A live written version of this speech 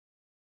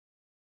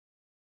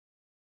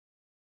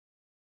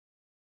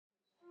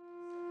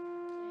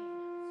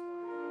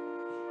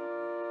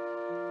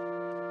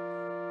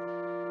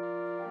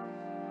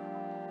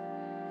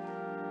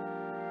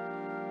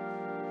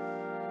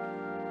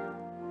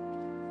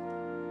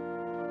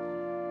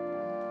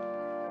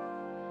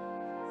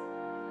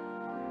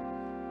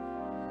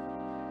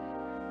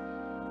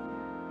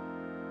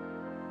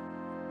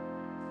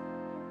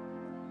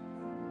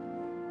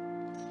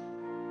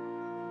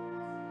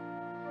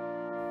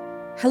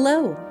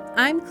Hello,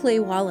 I'm Clay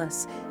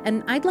Wallace,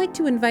 and I'd like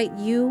to invite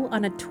you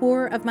on a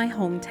tour of my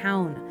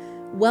hometown.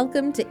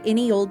 Welcome to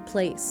Any Old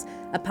Place,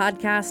 a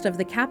podcast of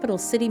the Capital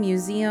City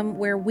Museum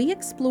where we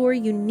explore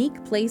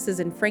unique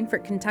places in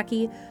Frankfort,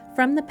 Kentucky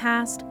from the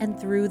past and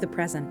through the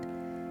present.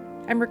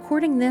 I'm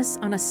recording this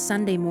on a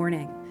Sunday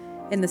morning.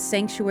 In the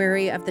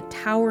sanctuary of the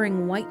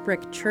towering white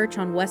brick church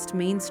on West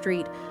Main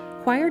Street,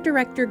 choir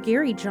director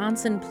Gary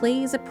Johnson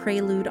plays a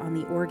prelude on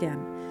the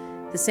organ.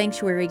 The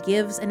sanctuary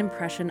gives an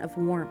impression of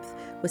warmth,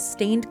 with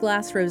stained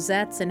glass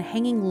rosettes and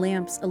hanging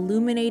lamps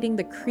illuminating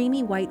the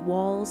creamy white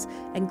walls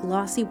and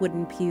glossy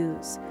wooden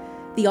pews.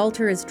 The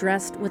altar is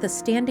dressed with a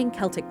standing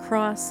Celtic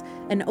cross,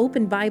 an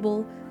open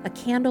Bible, a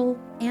candle,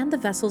 and the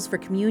vessels for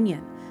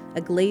communion,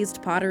 a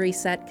glazed pottery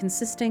set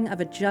consisting of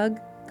a jug,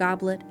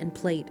 goblet, and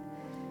plate.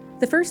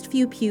 The first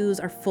few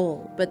pews are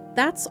full, but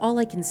that's all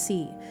I can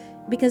see,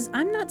 because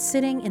I'm not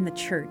sitting in the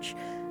church.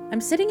 I'm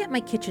sitting at my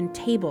kitchen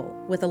table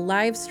with a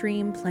live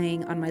stream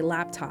playing on my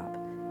laptop.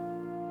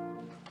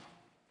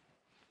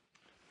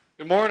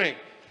 Good morning.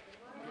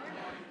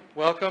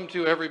 Welcome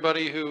to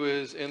everybody who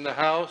is in the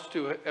house,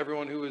 to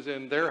everyone who is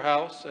in their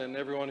house, and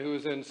everyone who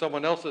is in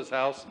someone else's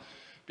house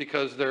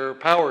because their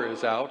power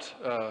is out.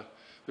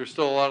 There's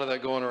still a lot of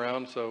that going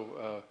around,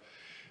 so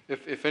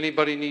if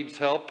anybody needs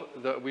help,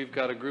 we've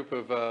got a group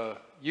of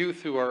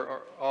youth who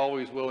are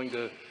always willing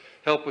to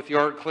help with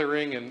yard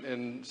clearing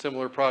and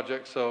similar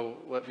projects, so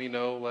let me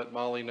know, let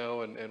Molly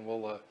know, and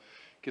we'll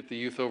get the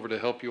youth over to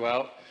help you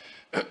out.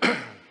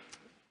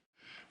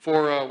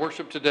 For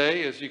worship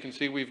today, as you can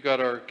see, we've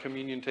got our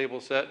communion table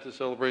set to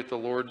celebrate the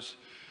Lord's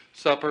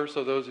Supper,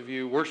 so those of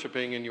you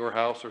worshiping in your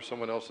house or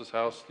someone else's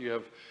house, you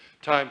have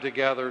time to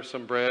gather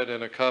some bread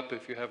and a cup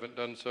if you haven't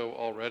done so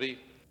already.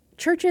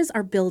 Churches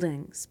are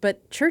buildings,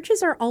 but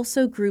churches are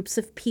also groups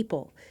of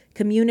people,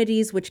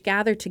 communities which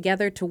gather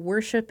together to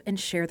worship and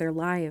share their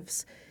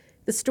lives.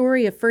 The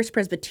story of First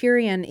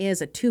Presbyterian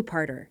is a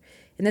two-parter.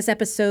 In this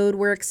episode,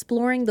 we're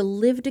exploring the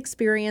lived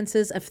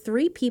experiences of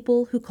three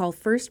people who call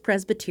First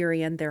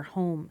Presbyterian their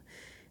home.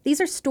 These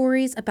are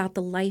stories about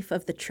the life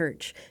of the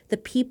church, the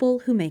people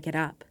who make it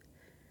up.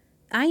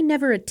 I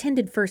never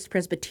attended First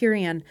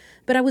Presbyterian,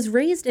 but I was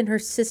raised in her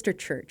sister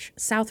church,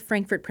 South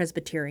Frankfort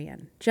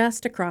Presbyterian,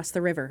 just across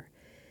the river.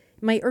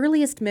 My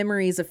earliest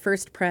memories of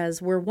First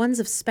Pres were ones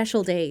of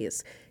special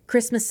days,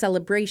 Christmas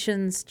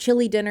celebrations,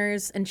 chili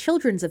dinners, and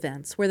children's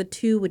events where the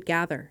two would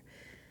gather.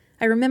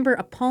 I remember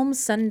a Palm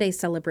Sunday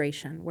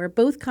celebration where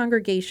both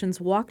congregations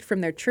walked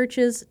from their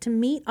churches to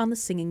meet on the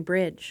Singing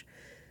Bridge.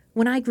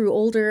 When I grew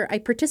older, I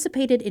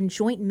participated in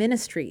joint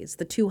ministries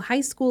the two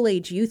high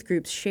school-age youth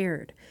groups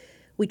shared.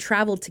 We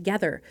traveled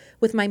together,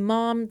 with my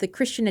mom, the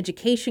Christian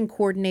education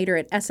coordinator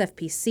at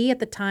SFPC at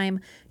the time,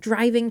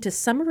 driving to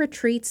summer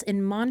retreats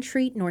in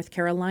Montreat, North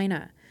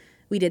Carolina.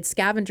 We did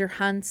scavenger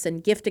hunts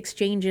and gift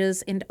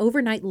exchanges and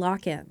overnight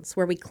lock-ins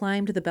where we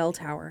climbed the bell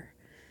tower.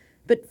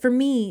 But for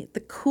me,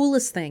 the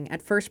coolest thing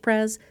at First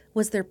Pres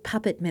was their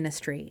puppet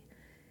ministry.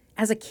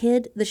 As a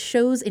kid, the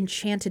shows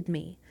enchanted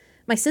me.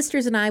 My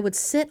sisters and I would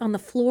sit on the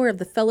floor of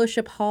the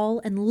fellowship hall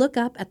and look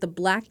up at the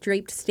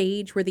black-draped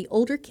stage where the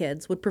older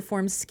kids would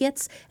perform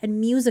skits and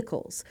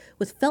musicals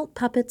with felt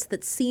puppets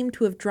that seemed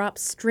to have dropped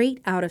straight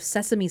out of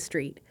Sesame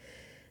Street.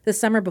 The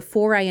summer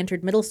before I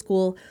entered middle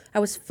school, I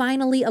was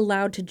finally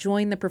allowed to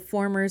join the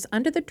performers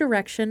under the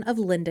direction of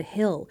Linda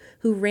Hill,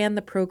 who ran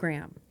the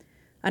program.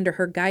 Under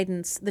her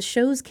guidance, the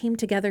shows came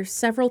together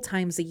several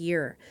times a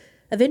year.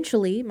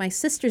 Eventually, my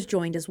sisters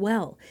joined as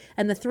well,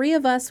 and the three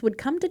of us would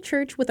come to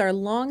church with our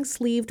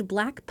long-sleeved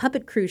black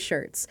puppet crew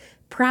shirts,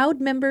 proud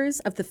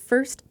members of the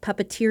First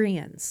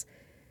Puppeterians.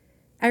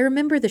 I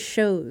remember the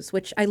shows,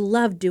 which I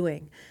loved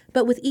doing,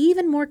 but with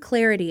even more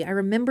clarity, I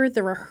remember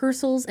the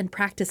rehearsals and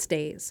practice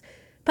days.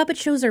 Puppet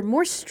shows are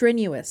more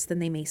strenuous than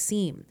they may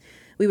seem.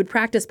 We would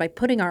practice by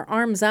putting our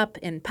arms up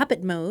in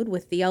puppet mode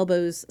with the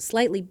elbows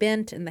slightly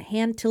bent and the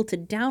hand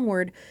tilted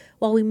downward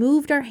while we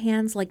moved our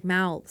hands like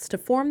mouths to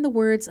form the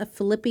words of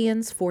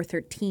Philippians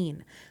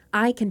 4:13,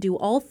 I can do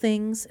all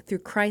things through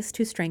Christ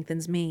who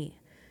strengthens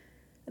me.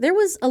 There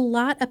was a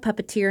lot a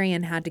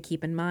puppeterian had to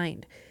keep in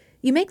mind.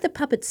 You make the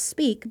puppet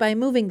speak by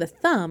moving the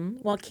thumb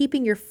while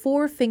keeping your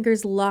four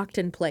fingers locked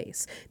in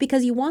place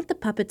because you want the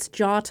puppet's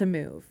jaw to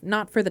move,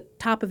 not for the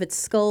top of its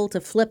skull to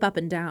flip up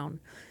and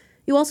down.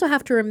 You also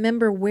have to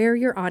remember where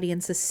your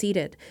audience is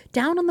seated,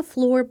 down on the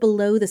floor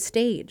below the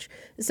stage,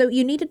 so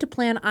you needed to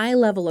plan eye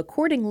level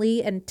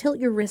accordingly and tilt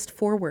your wrist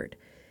forward.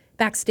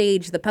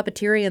 Backstage, the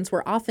puppeterians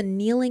were often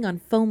kneeling on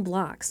foam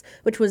blocks,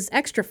 which was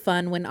extra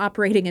fun when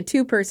operating a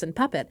two-person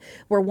puppet,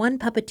 where one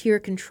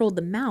puppeteer controlled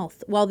the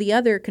mouth while the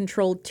other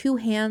controlled two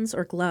hands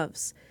or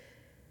gloves.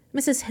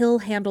 Mrs. Hill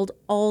handled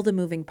all the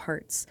moving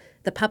parts,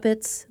 the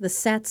puppets, the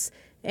sets,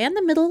 and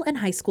the middle and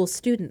high school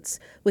students,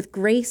 with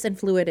grace and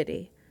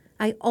fluidity.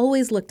 I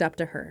always looked up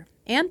to her,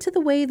 and to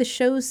the way the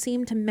shows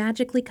seemed to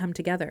magically come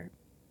together.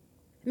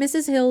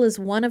 Mrs. Hill is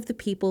one of the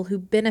people who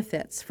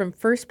benefits from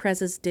First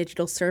Pres's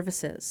digital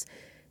services.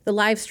 The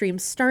live stream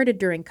started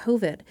during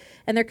COVID,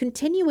 and their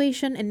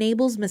continuation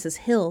enables Mrs.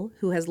 Hill,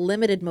 who has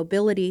limited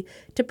mobility,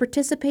 to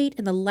participate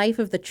in the life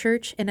of the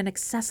church in an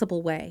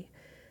accessible way.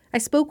 I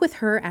spoke with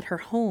her at her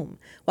home,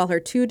 while her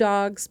 2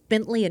 dogs,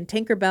 Bentley and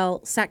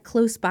Tinkerbell, sat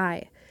close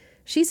by.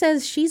 She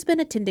says she's been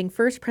attending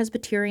First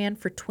Presbyterian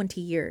for 20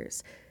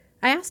 years.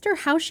 I asked her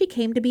how she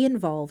came to be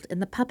involved in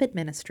the puppet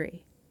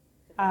ministry.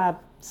 I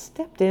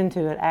stepped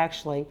into it,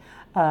 actually.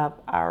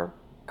 Our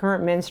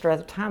current minister at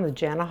the time was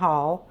Jana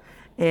Hall,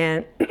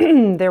 and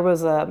there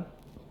was a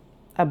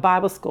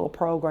Bible school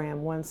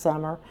program one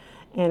summer,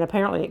 and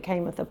apparently it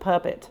came with a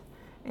puppet.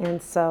 And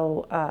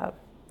so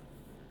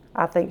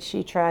I think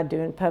she tried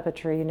doing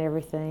puppetry and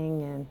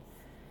everything, and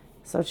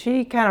so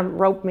she kind of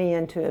roped me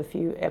into a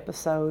few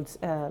episodes,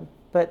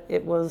 but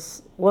it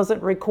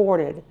wasn't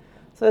recorded.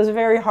 So it was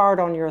very hard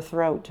on your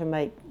throat to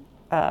make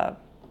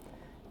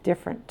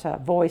different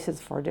voices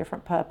for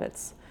different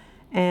puppets.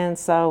 And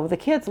so the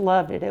kids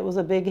loved it. It was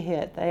a big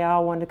hit. They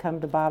all wanted to come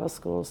to Bible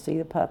school to see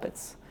the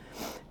puppets.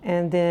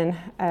 And then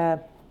a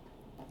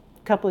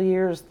couple of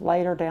years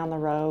later down the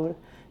road,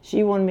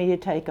 she wanted me to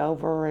take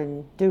over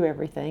and do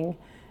everything,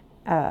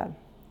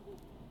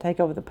 take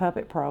over the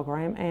puppet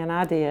program, and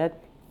I did.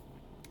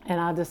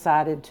 And I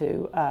decided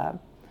to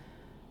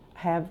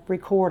have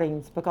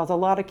recordings because a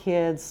lot of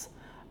kids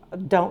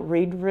don't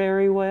read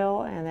very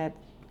well, and that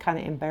kind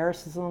of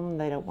embarrasses them.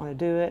 They don't want to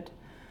do it.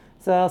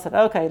 So I said,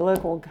 okay,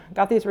 look, we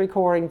got these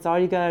recordings. All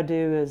you got to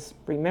do is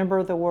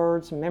remember the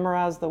words,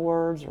 memorize the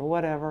words or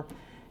whatever,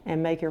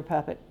 and make your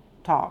puppet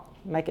talk,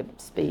 make it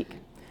speak.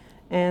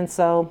 And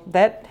so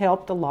that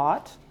helped a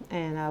lot,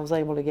 and I was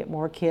able to get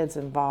more kids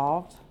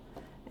involved.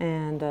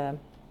 And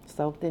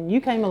so then you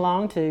came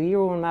along too. You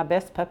were one of my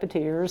best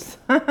puppeteers.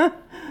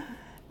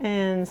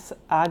 And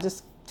I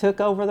just took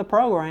over the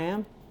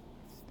program.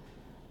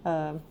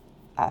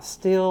 I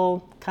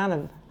still kind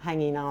of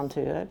hanging on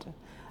to it.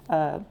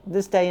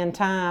 This day and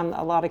time,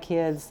 a lot of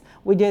kids,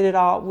 we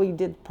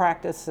did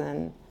practice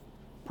and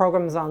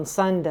programs on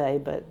Sunday,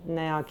 but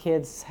now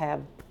kids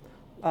have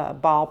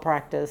ball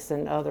practice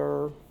and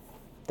other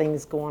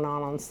things going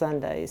on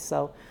Sundays.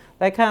 So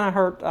that kind of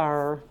hurt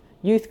our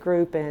youth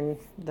group and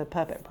the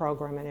puppet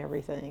program and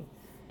everything.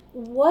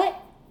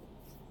 What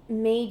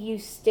made you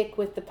stick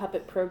with the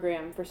puppet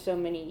program for so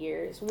many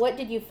years? What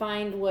did you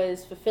find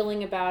was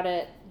fulfilling about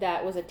it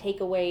that was a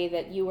takeaway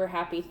that you were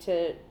happy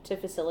to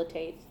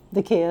facilitate?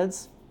 The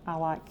kids. I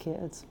like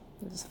kids.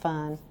 It's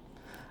fun.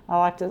 I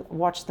like to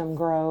watch them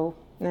grow.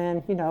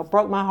 And, it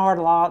broke my heart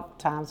a lot of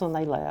times when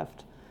they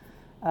left.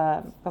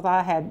 Because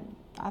I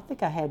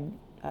think I had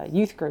a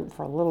youth group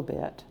for a little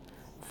bit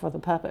before the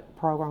puppet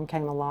program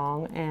came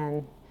along.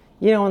 And,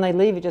 when they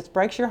leave, it just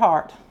breaks your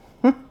heart.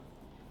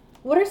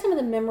 What are some of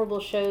the memorable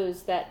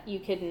shows that you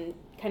can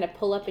kind of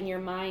pull up in your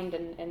mind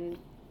and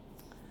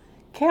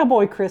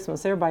Cowboy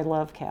Christmas. Everybody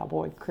loved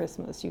Cowboy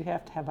Christmas. You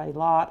have to have a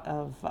lot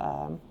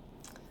of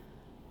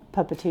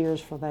puppeteers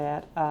for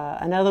that.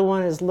 Another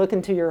one is Look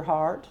Into Your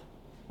Heart.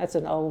 That's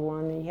an old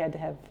one. You had to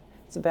have,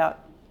 it's about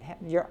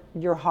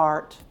your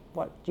heart,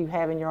 what you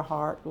have in your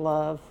heart,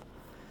 love.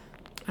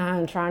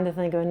 I'm trying to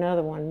think of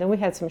another one. Then we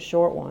had some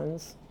short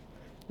ones.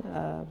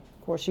 Of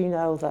course,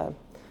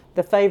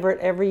 the favorite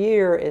every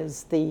year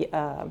is the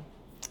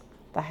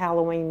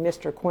Halloween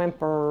Mr.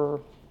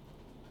 Quimper.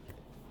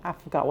 I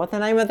forgot what the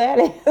name of that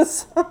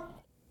is.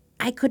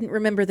 I couldn't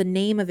remember the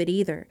name of it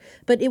either,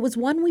 but it was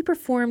one we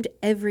performed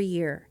every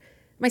year.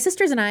 My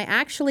sisters and I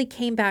actually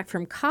came back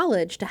from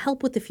college to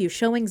help with a few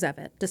showings of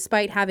it,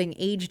 despite having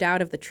aged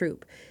out of the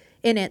troupe.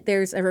 In it,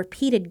 there's a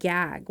repeated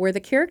gag where the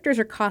characters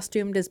are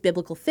costumed as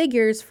biblical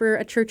figures for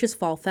a church's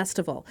fall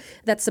festival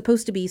that's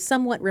supposed to be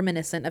somewhat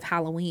reminiscent of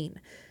Halloween.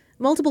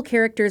 Multiple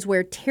characters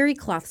wear terry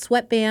cloth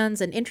sweatbands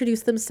and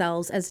introduce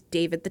themselves as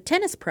David the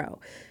tennis pro,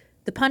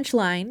 the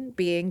punchline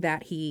being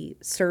that he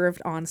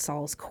served on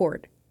Saul's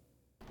court.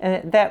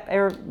 And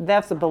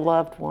that's a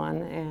beloved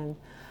one, and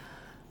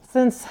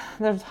since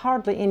there's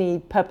hardly any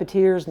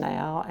puppeteers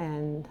now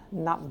and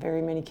not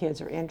very many kids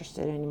are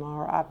interested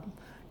anymore, I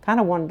kind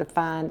of wanted to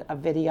find a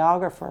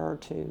videographer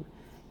to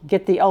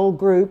get the old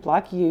group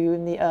like you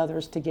and the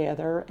others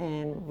together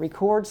and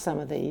record some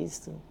of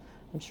these.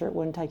 I'm sure it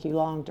wouldn't take you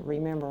long to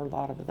remember a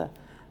lot of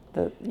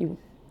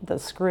the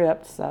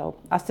script. So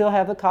I still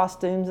have the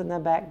costumes and the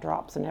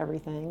backdrops and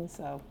everything.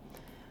 So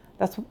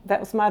that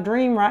was my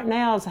dream right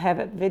now, is to have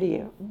it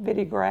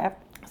videographed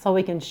so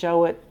we can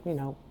show it,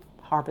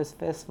 Harvest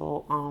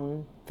Festival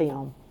on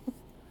film.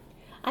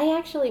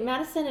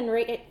 Madison and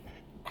Rachel, it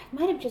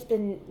might have just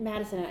been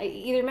Madison.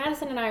 Either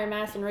Madison and I or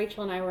Madison,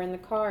 Rachel and I were in the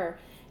car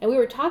and we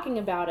were talking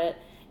about it.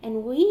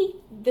 And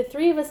the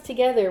three of us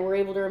together, were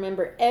able to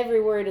remember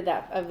every word of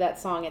that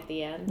song at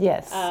the end.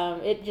 Yes.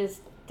 It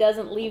just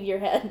doesn't leave your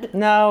head.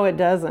 No, it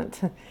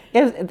doesn't.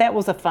 That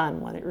was a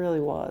fun one. It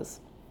really was.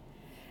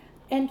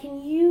 And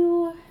can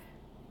you,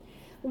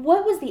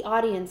 What was the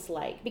audience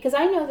like? Because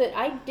I know that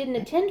I didn't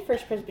attend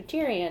First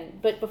Presbyterian,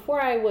 but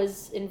before I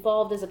was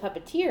involved as a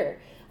puppeteer,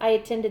 I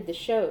attended the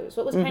shows.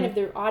 What was kind of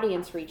the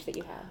audience reach that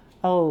you had?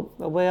 Oh,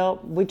 well,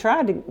 we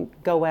tried to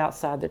go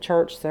outside the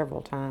church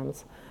several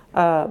times.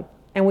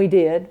 And we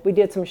did. We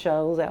did some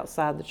shows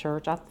outside the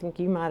church. I think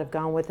you might have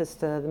gone with us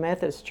to the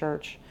Methodist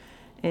church.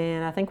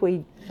 And I think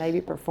we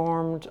maybe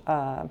performed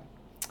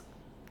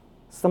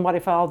Somebody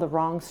Followed the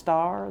Wrong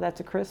Star. That's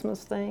a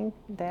Christmas thing,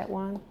 that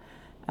one.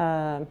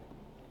 I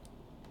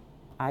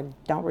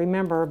don't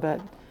remember, but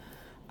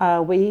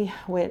we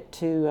went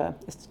to,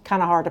 it's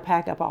kind of hard to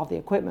pack up all the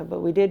equipment,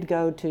 but we did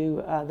go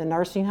to the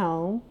nursing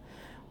home.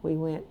 We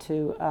went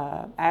to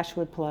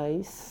Ashwood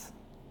Place.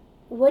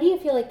 What do you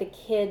feel like the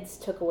kids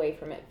took away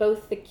from it?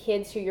 Both the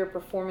kids who you're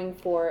performing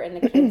for and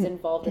the kids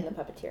involved in the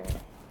puppeteering.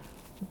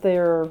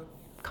 Their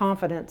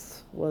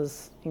confidence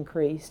was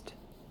increased.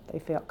 They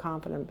felt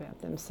confident about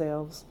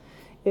themselves.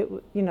 They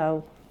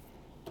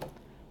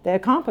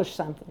accomplished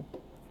something.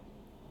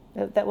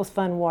 That was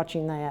fun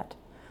watching that.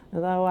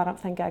 Although I don't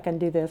think I can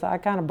do this, I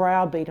kind of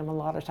browbeat them a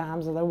lot of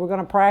times. Although we're going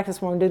to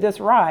practice, we're going to do this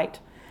right.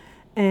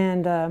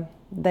 And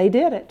they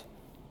did it.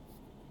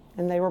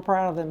 And they were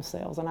proud of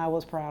themselves, and I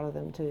was proud of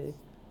them too.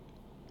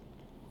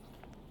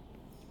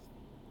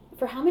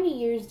 For how many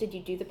years did you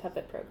do the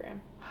puppet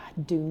program? I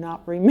do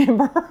not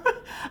remember.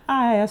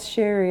 I asked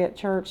Sherry at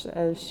church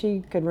if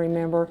she could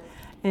remember,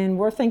 and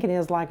we're thinking it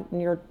was like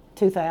near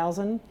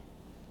 2000.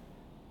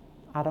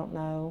 I don't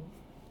know.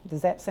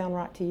 Does that sound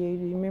right to you?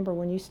 Do you remember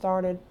when you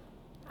started?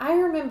 I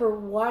remember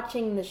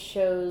watching the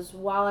shows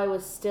while I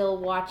was still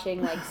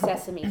watching like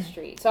Sesame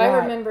Street. So Right. I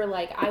remember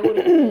like I would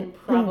have been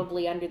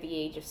probably under the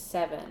age of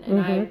 7,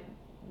 and I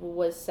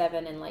was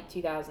 7 in like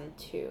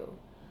 2002.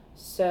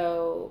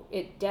 So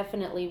it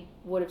definitely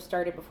would have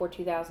started before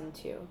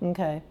 2002.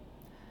 Okay.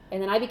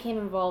 And then I became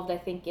involved, I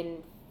think,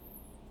 in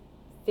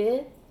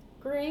 5th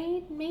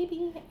grade,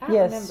 maybe? I don't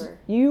Yes, remember.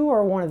 you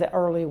were one of the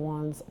early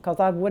ones,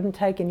 because I wouldn't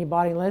take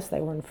anybody unless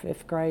they were in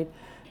 5th grade.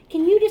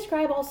 Can you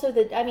describe also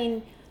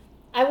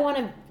I want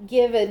to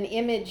give an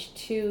image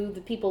to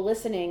the people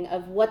listening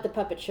of what the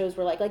puppet shows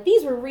were like. Like,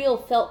 these were real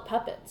felt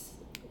puppets.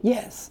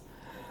 Yes.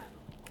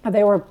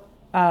 They were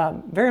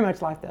very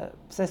much like the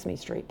Sesame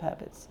Street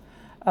puppets.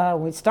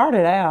 We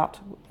started out,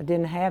 I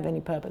didn't have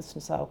any puppets,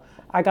 and so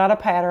I got a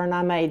pattern,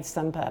 I made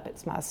some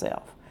puppets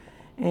myself.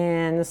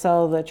 And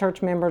so the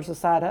church members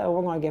decided, oh,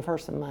 we're going to give her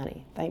some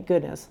money, thank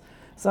goodness.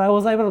 So I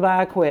was able to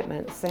buy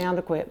equipment, sound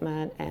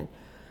equipment, and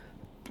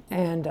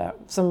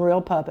some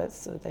real puppets,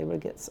 so they would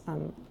get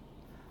some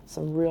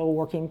real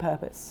working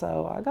puppets.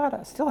 So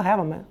I still have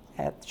them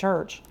at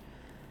church.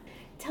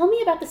 Tell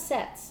me about the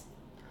sets.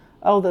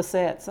 Oh, the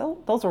sets. Oh,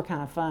 those were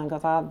kind of fun,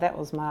 because that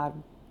was my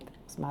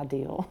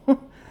deal.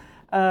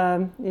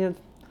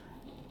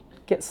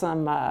 Get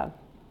some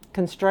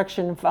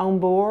construction foam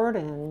board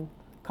and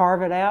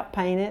carve it out,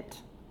 paint it.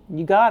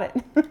 You got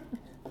it.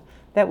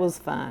 That was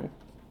fun.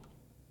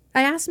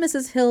 I asked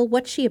Mrs. Hill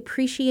what she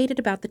appreciated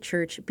about the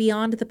church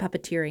beyond the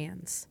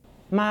puppeterians.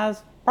 My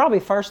probably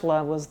first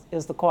love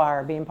is the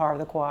choir, being part of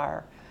the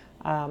choir.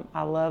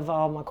 I love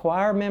all my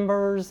choir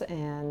members,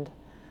 and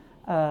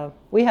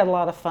we had a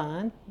lot of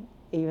fun,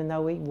 even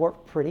though we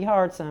worked pretty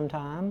hard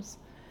sometimes.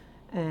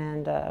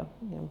 And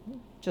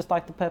just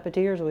like the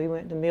puppeteers, we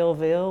went to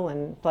Millville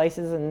and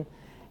places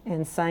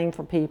and sang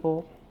for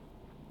people.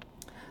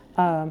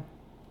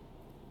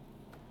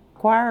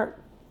 Choir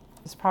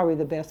is probably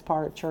the best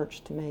part of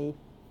church to me.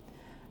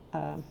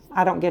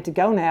 I don't get to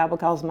go now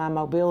because of my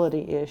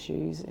mobility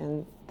issues,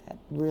 and that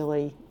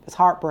really is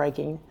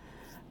heartbreaking,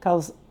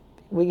 because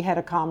we had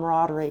a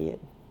camaraderie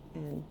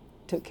and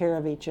took care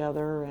of each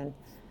other and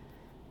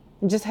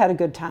just had a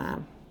good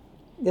time.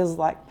 It was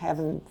like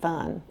having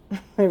fun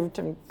every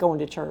time going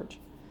to church.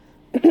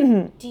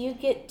 Do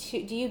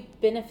you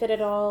benefit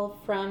at all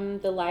from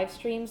the live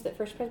streams that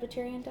First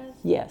Presbyterian does?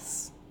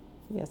 Yes.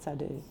 Yes, I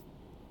do.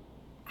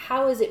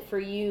 How is it for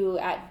you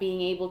at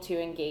being able to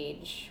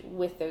engage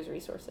with those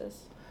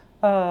resources?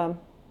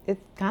 It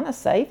kind of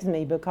saves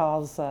me,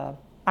 because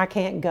I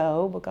can't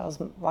go because,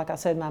 like I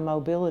said, my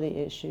mobility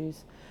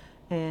issues.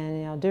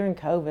 And during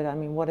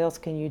COVID, what else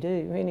can you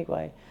do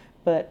anyway?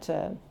 But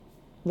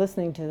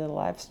listening to the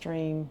live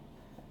stream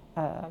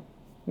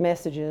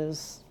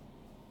messages,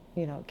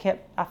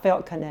 I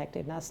felt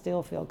connected, and I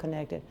still feel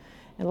connected.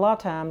 And a lot of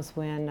times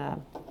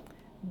when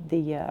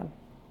the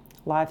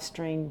live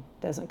stream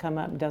doesn't come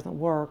up and doesn't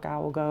work, I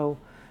will go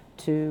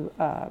to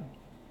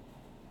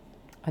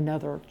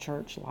another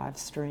church live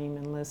stream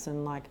and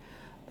listen, like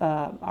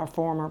our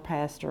former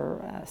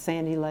pastor,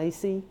 Sandy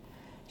Lacey.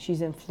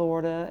 She's in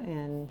Florida,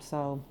 and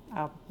so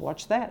I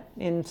watch that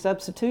in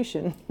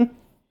substitution.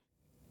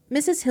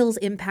 Mrs. Hill's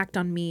impact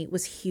on me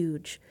was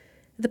huge.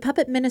 The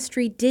puppet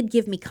ministry did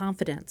give me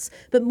confidence,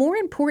 but more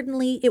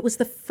importantly, it was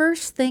the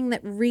first thing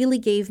that really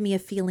gave me a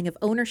feeling of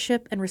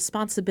ownership and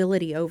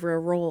responsibility over a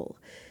role.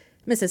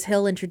 Mrs.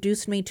 Hill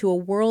introduced me to a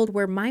world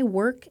where my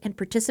work and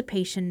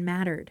participation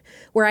mattered,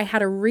 where I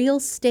had a real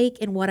stake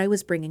in what I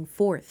was bringing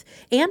forth,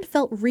 and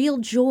felt real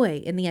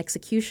joy in the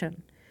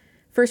execution.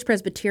 First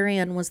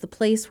Presbyterian was the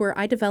place where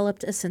I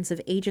developed a sense of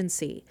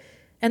agency,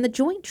 and the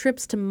joint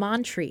trips to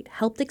Montreat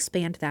helped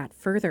expand that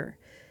further.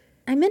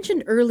 I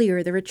mentioned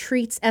earlier the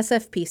retreats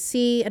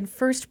SFPC and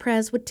First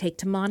Pres would take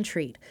to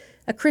Montreat,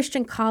 a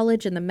Christian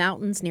college in the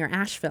mountains near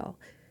Asheville.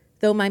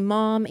 Though my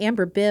mom,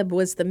 Amber Bibb,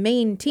 was the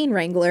main teen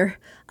wrangler,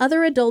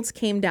 other adults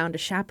came down to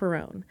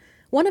chaperone.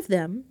 One of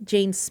them,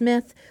 Jane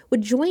Smith,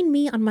 would join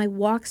me on my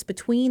walks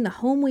between the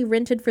home we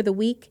rented for the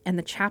week and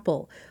the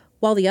chapel.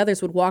 While the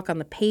others would walk on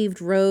the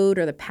paved road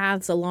or the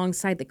paths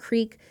alongside the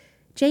creek,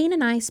 Jane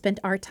and I spent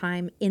our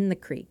time in the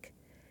creek.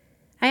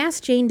 I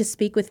asked Jane to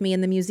speak with me in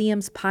the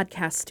museum's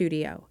podcast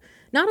studio.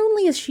 Not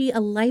only is she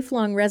a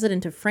lifelong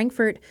resident of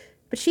Frankfort,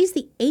 but she's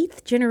the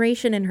 8th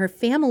generation in her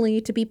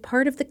family to be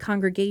part of the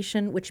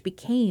congregation which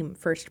became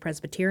First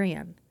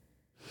Presbyterian.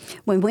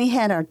 When we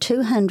had our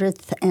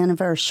 200th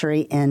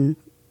anniversary in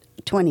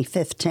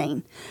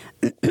 2015,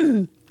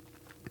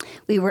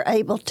 we were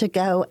able to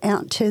go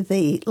out to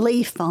the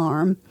Lee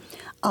Farm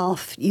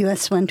off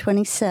US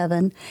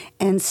 127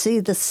 and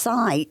see the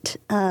site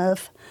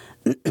of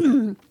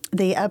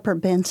the Upper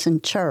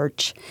Benson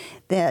Church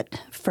that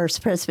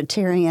First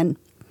Presbyterian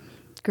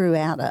grew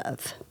out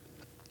of.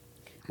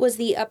 Was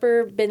the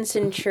Upper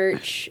Benson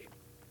Church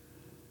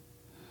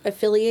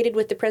affiliated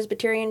with the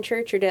Presbyterian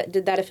Church, or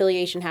did that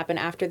affiliation happen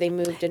after they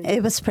moved in?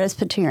 It was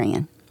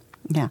Presbyterian.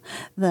 Yeah.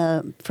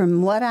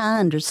 From what I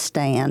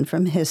understand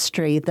from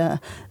history, the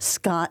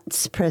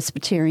Scots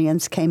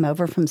Presbyterians came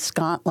over from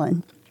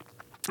Scotland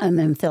and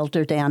then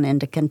filtered down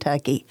into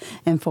Kentucky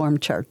and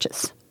formed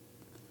churches.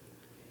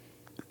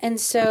 And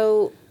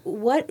so,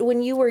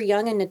 when you were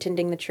young and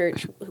attending the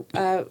church,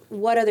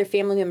 what other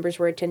family members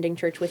were attending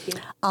church with you?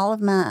 All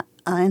of my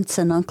aunts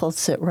and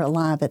uncles that were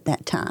alive at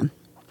that time.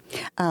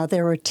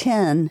 There were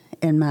 10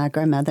 in my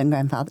grandmother and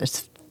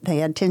grandfather's. They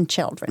had 10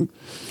 children.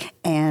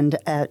 And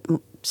at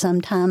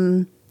some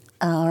time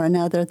or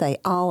another, they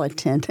all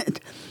attended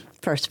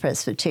First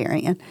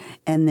Presbyterian.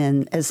 And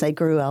then as they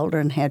grew older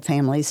and had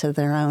families of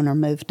their own or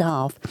moved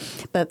off.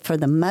 But for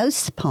the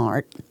most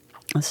part,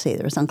 let's see,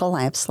 there was Uncle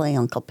Lapsley,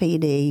 Uncle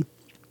P.D.,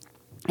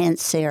 Aunt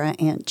Sarah,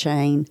 Aunt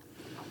Jane,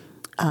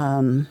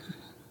 and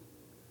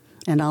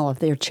all of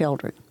their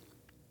children.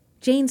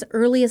 Jane's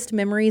earliest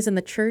memories in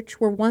the church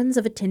were ones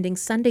of attending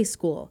Sunday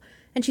school,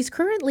 and she's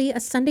currently a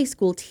Sunday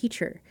school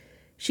teacher.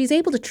 She's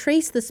able to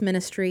trace this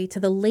ministry to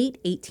the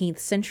late 18th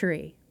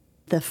century.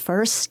 The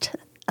first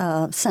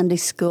Sunday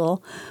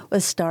school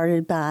was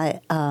started by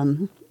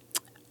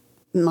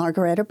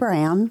Margaretta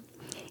Brown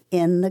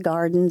in the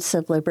gardens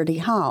of Liberty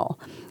Hall.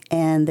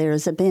 And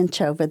there's a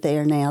bench over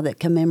there now that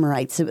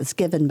commemorates, it was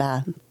given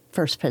by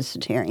First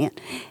Presbyterian,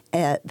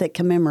 that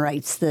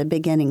commemorates the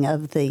beginning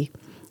of the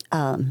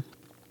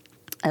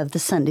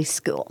Sunday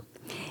school.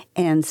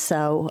 And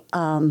so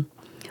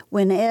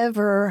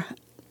whenever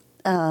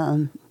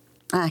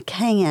I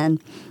can,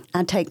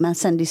 I take my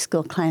Sunday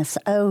school class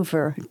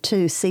over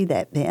to see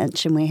that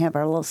bench, and we have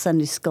our little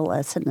Sunday school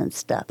lesson and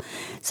stuff.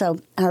 So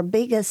I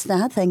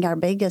think our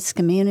biggest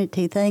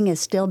community thing is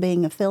still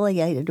being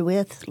affiliated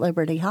with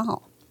Liberty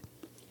Hall.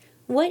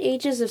 What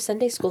ages of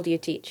Sunday school do you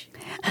teach?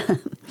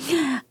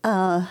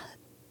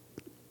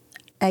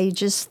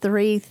 Ages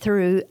 3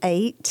 through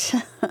 8.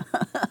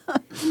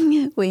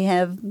 We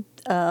have,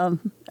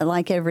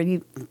 like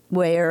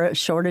everywhere, a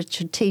shortage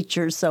of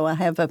teachers, so I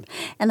have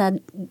and I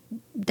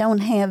don't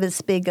have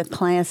as big a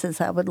class as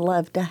I would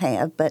love to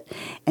have,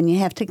 and you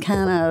have to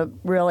kind of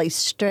really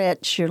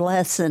stretch your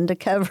lesson to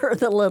cover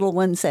the little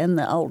ones and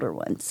the older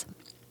ones.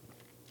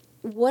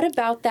 What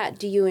about that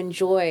do you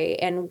enjoy,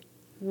 and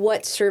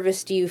what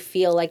service do you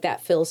feel like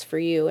that fills for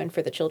you and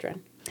for the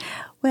children?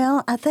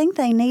 Well, I think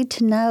they need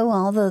to know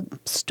all the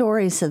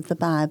stories of the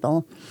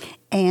Bible,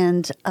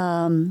 and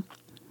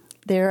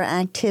there are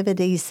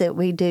activities that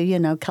we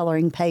do,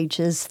 coloring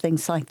pages,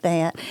 things like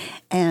that,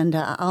 and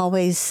I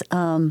always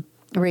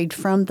read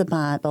from the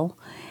Bible,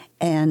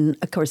 and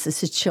of course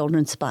this is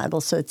children's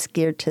Bible, so it's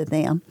geared to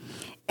them,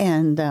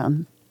 and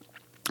I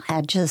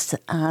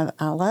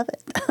love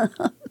it.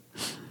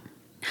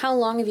 How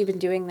long have you been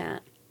doing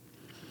that?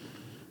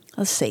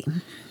 Let's see.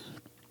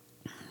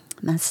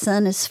 My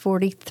son is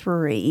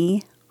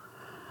 43,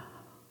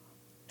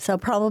 so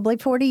probably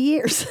 40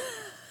 years.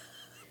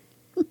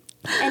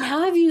 And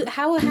how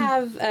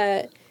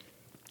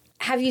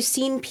have you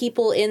seen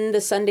people in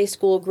the Sunday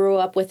school grow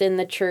up within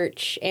the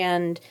church?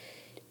 And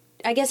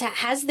I guess,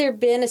 has there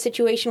been a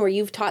situation where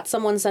you've taught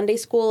someone Sunday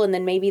school and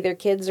then maybe their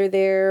kids are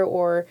there,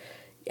 or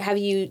have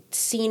you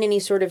seen any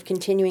sort of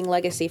continuing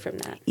legacy from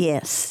that?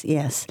 Yes.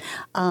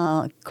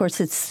 Of course,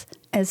 it's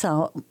as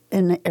all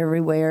in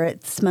everywhere.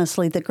 It's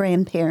mostly the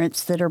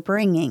grandparents that are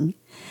bringing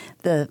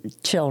the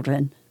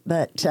children,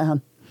 but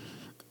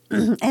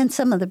and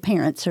some of the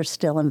parents are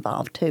still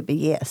involved too. But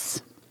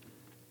yes.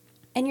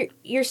 And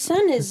your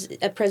son is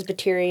a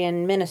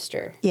Presbyterian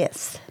minister.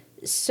 Yes.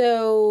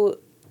 So,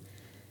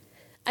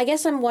 I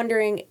guess I'm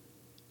wondering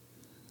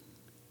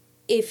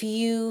if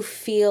you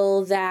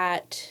feel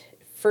that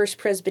First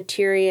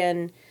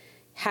Presbyterian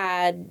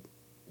had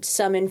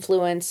some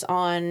influence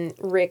on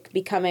Rick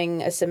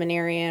becoming a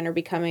seminarian or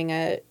becoming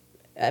a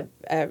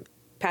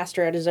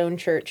pastor at his own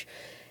church.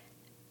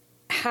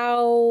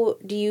 How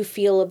do you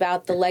feel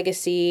about the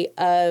legacy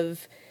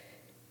of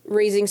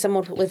raising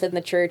someone within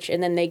the church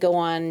and then they go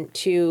on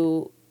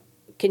to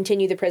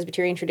continue the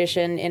Presbyterian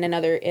tradition in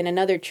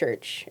another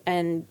church,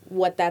 and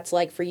what that's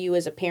like for you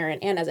as a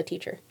parent and as a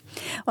teacher?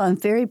 Well, I'm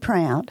very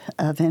proud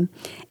of him,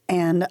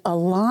 and a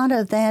lot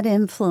of that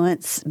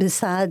influence,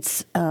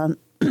 besides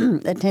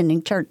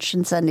attending church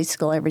and Sunday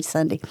school every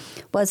Sunday,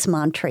 was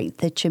Montreat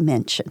that you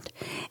mentioned.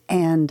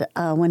 And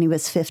when he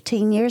was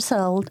 15 years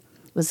old,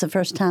 was the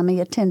first time he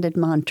attended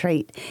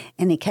Montreat,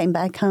 and he came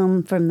back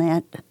home from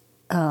that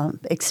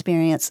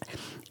experience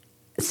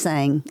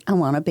saying, I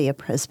want to be a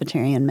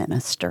Presbyterian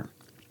minister.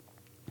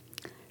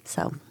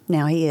 So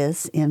now he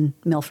is in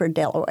Milford,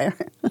 Delaware.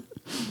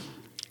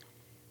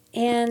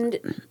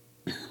 And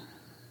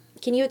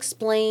can you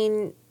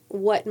explain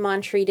what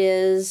Montreat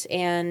is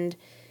and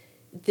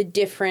the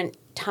different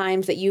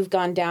times that you've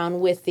gone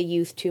down with the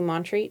youth to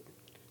Montreat?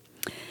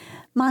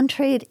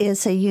 Montreat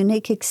is a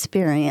unique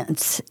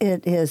experience.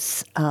 It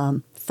is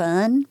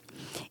fun.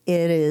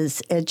 It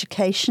is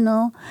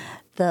educational.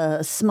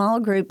 The small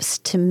groups,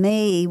 to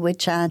me,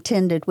 which I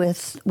attended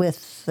with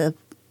the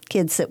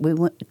kids that we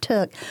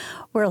took,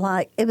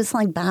 were it was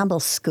like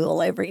Bible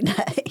school every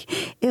day.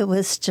 It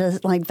was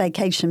just like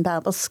vacation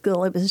Bible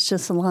school. It was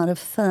just a lot of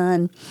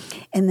fun.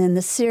 And then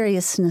the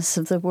seriousness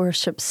of the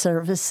worship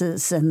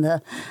services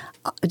and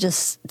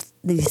just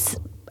these,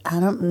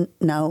 I don't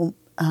know,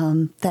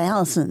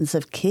 thousands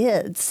of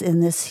kids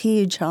in this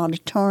huge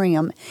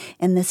auditorium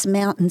in this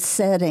mountain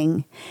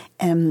setting.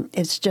 And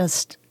it's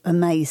just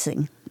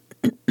amazing.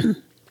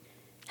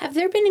 Have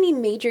there been any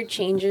major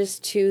changes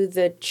to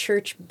the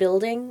church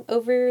building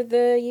over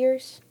the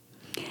years?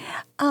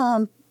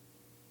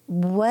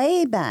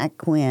 Way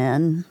back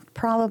when,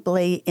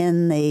 probably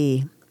in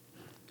the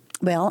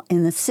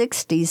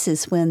 60s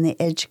is when the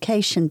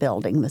education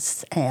building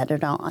was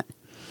added on.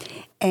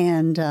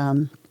 And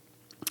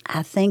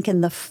I think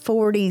in the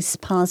 40s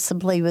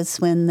possibly was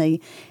when the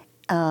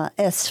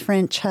S.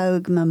 French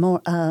Hogue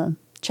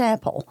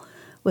Chapel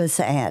was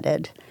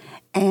added.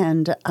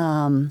 And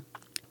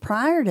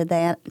prior to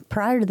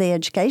the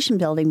education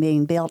building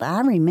being built,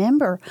 I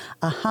remember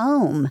a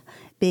home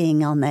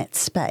being on that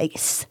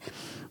space.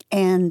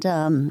 And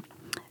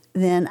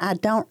then I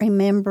don't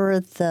remember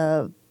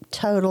the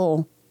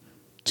total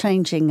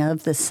changing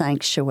of the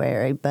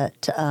sanctuary,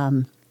 but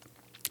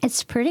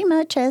it's pretty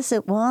much as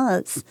it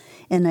was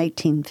in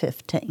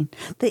 1815.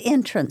 The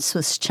entrance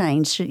was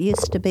changed. It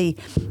used to be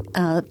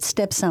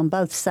steps on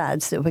both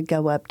sides that would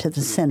go up to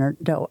the center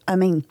door. I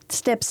mean,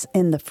 steps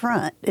in the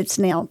front. It's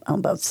now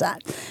on both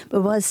sides. But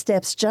it was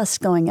steps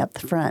just going up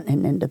the front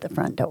and into the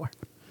front door.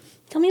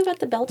 Tell me about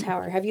the bell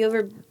tower. Have you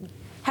ever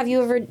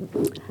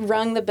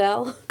rung the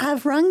bell?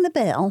 I've rung the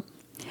bell,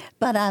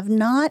 but I've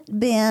not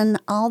been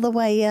all the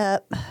way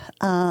up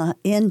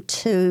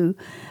into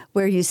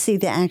where you see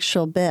the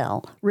actual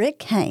bell.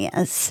 Rick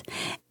has,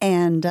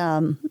 and I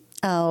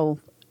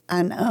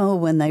know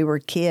when they were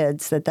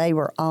kids that they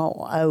were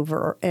all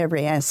over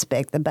every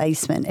aspect, the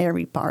basement,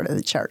 every part of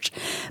the church.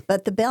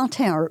 But the bell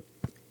tower,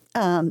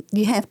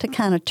 you have to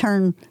kind of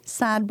turn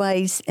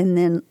sideways and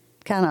then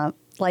kind of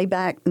lay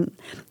back. And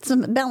it's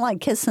about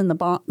like kissing the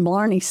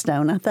Blarney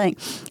Stone, I think,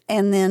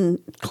 and then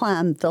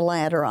climb the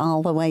ladder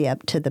all the way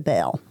up to the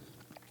bell.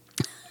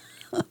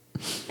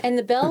 And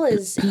the bell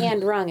is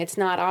hand-rung. It's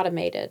not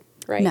automated,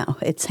 right? No,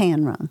 it's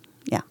hand-rung,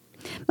 yeah.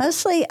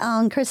 Mostly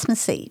on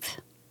Christmas Eve.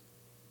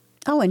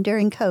 Oh, and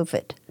during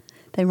COVID.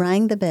 They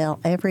rang the bell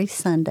every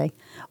Sunday.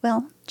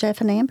 Well, Jeff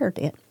and Amber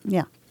did,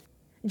 yeah.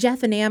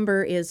 Jeff and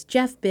Amber is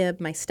Jeff Bibb,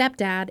 my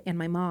stepdad, and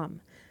my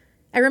mom.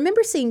 I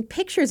remember seeing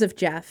pictures of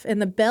Jeff in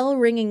the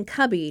bell-ringing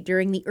cubby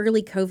during the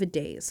early COVID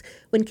days,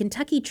 when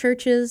Kentucky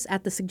churches,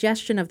 at the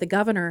suggestion of the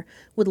governor,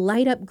 would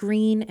light up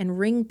green and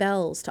ring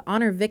bells to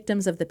honor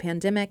victims of the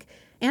pandemic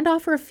and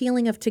offer a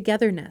feeling of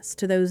togetherness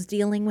to those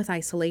dealing with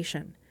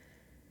isolation.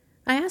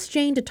 I asked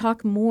Jane to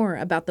talk more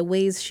about the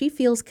ways she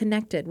feels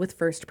connected with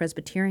First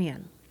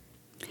Presbyterian.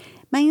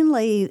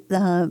 Mainly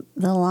the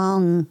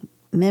long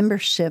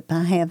membership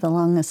I have, the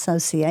long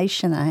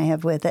association I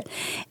have with it,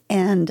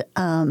 and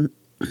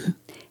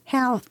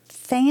how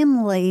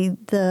family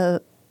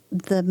the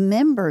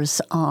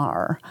members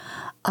are.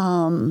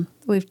 And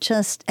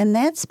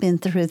that's been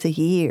through the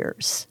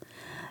years.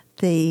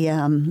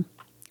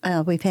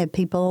 We've had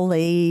people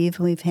leave.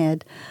 We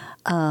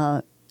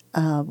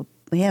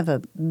have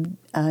a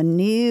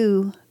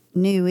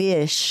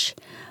newish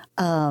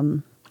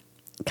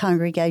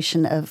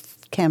congregation of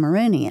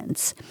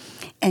Cameroonians,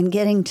 and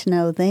getting to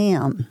know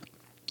them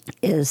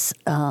is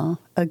a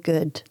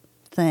good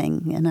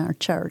thing in our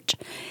church.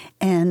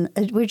 And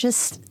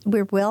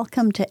we're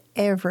welcome to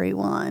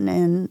everyone,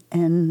 and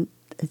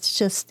it's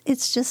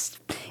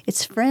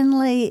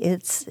friendly,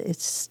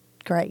 it's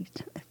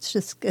great. It's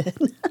just good.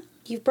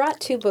 You've brought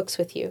 2 books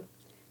with you.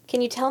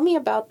 Can you tell me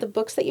about the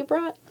books that you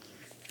brought?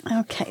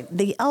 Okay,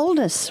 the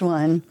oldest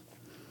one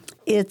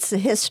It's the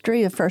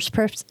history of First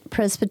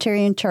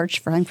Presbyterian Church,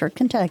 Frankfort,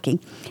 Kentucky,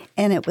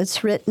 and it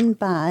was written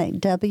by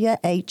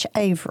W.H.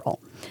 Averill,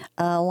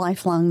 a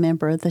lifelong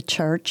member of the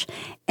church,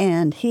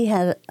 and he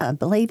had, I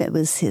believe it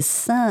was his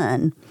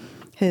son,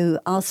 who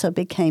also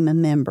became a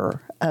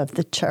member of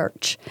the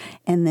church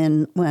and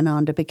then went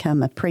on to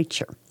become a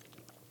preacher.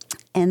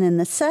 And then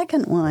the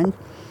second one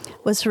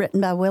was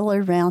written by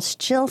Willard Rouse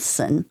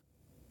Gilson.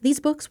 These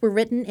books were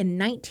written in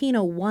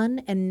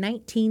 1901 and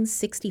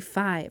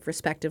 1965,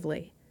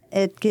 respectively.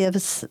 It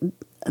gives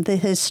the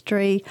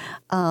history.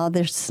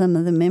 There's some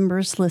of the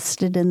members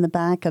listed in the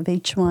back of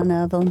each one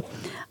of them.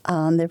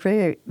 They're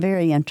very,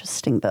 very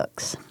interesting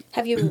books.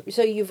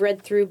 So you've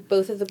read through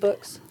both of the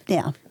books?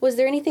 Yeah. Was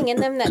there anything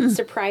in them that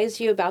surprised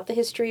you about the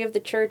history of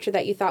the church or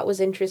that you thought was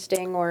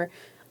interesting or?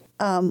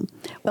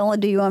 Well,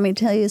 do you want me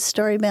to tell you a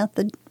story about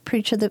the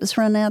preacher that was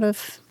run out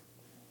of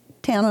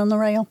town on the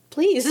rail?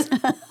 Please.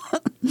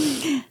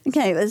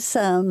 Okay, it was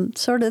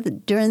sort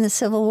of during the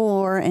Civil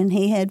War, and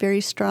he had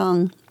very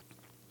strong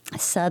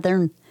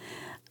Southern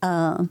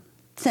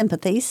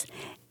sympathies,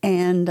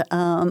 and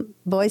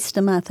voiced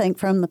them, I think,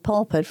 from the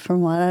pulpit.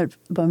 From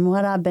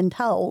what I've been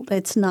told,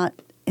 it's not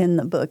in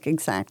the book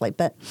exactly,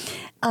 but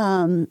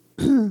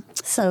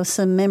so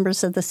some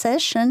members of the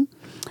session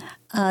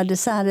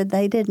decided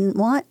they didn't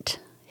want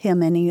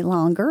him any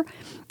longer,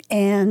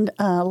 and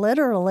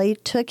literally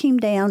took him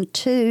down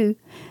to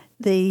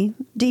the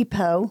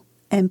depot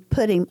and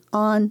put him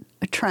on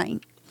a train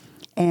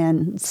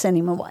and sent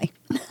him away.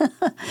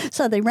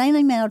 So they ran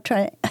him out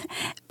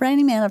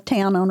of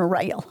town on a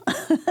rail,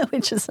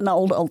 which is an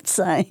old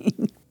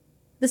saying.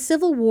 The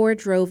Civil War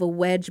drove a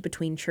wedge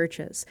between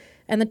churches,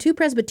 and the two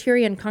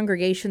Presbyterian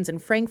congregations in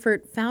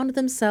Frankfort found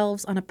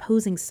themselves on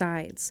opposing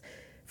sides.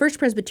 First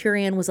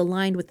Presbyterian was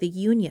aligned with the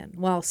Union,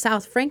 while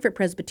South Frankfort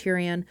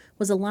Presbyterian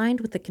was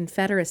aligned with the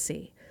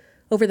Confederacy.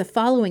 Over the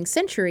following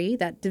century,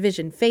 that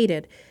division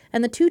faded,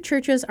 and the two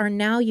churches are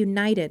now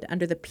united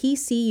under the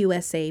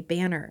PCUSA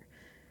banner.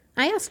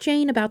 I asked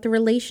Jane about the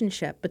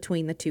relationship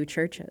between the two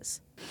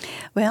churches.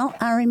 Well,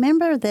 I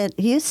remember that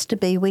used to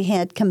be we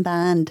had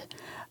combined,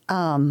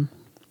 probably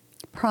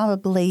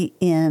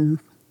in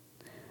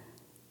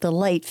the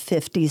late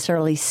 50s,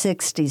 early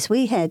 60s,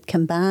 we had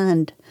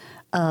combined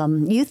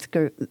youth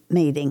group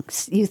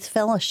meetings. Youth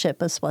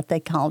fellowship is what they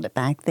called it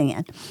back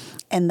then.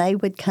 And they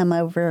would come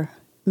over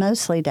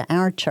mostly to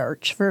our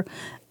church for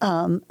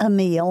a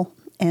meal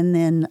and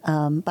then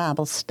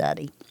Bible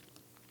study.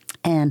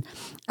 And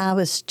I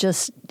was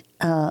just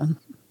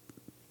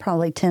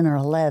probably 10 or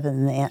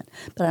 11 then,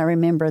 but I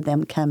remember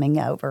them coming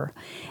over.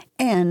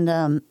 And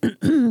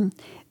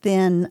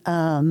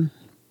then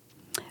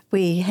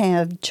we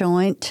have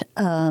joint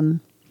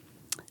Ash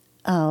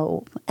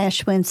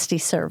Wednesday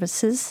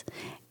services,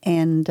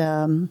 and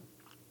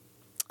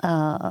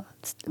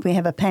we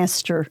have a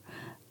pastor.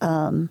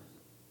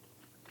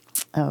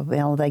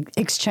 They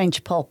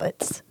exchange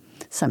pulpits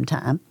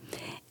sometime,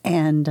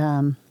 and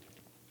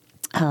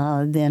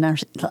then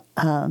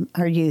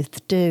our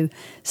youth do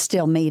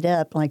still meet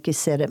up, like you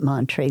said, at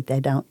Montreat. They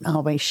don't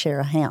always share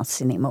a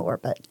house anymore,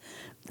 but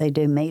they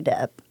do meet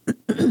up.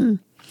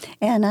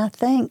 And I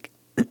think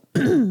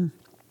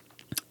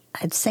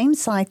it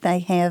seems like they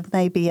have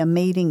maybe a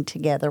meeting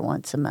together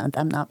once a month.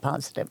 I'm not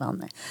positive on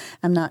that.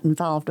 I'm not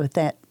involved with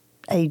that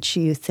age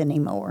youth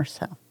anymore.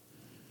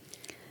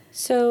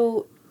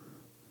 So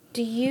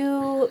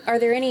are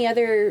there any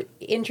other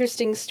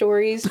interesting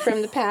stories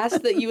from the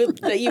past that you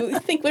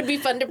think would be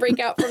fun to break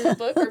out from the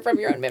book or from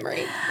your own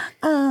memory?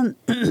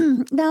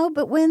 No,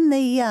 but when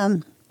we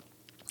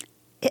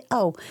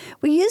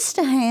used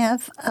to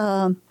have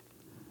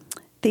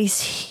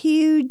these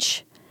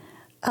huge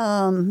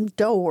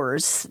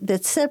doors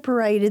that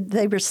separated,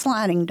 they were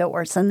sliding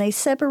doors, and they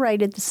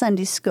separated the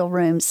Sunday school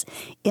rooms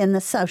in the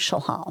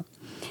social hall.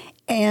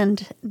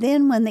 And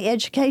then when the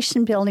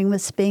education building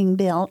was being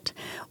built,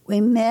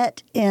 we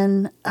met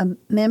in a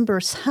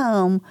member's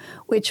home,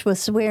 which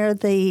was where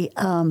the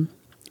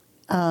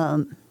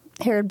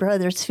Herod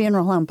Brothers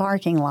Funeral Home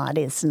parking lot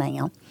is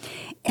now.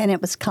 And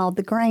it was called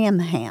the Graham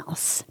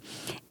House.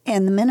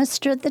 And the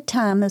minister at the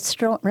time,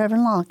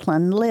 Reverend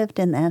Laughlin, lived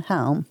in that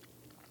home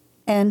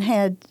and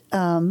had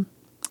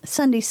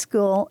Sunday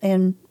school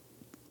in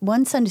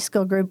one Sunday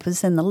school group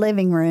was in the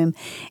living room,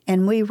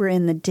 and we were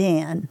in the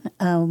den.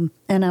 And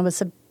I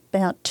was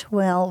about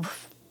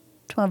 12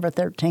 or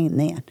 13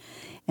 then.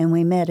 And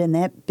we met in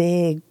that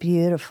big,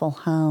 beautiful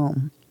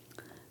home.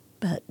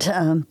 But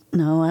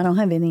no, I don't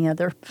have any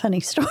other funny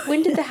stories.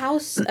 When did the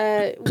house,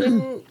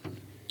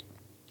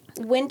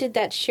 when did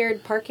that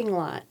shared parking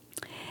lot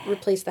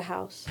replace the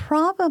house?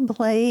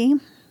 Probably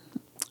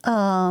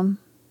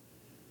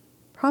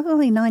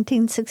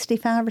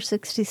 1965 or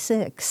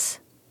 66.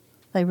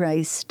 They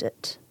raised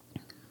it.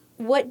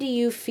 What do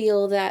you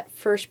feel that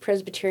First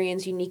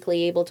Presbyterian's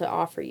uniquely able to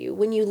offer you?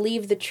 When you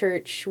leave the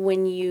church,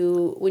 when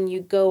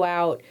you go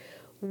out,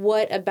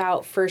 what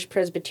about First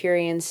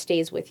Presbyterian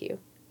stays with you?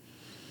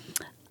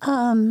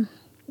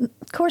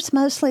 of course,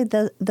 mostly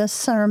the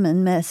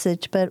sermon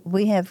message, but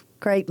we have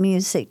great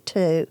music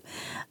too.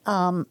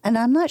 And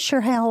I'm not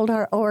sure how old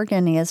our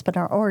organ is, but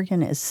our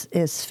organ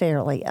is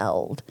fairly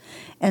old.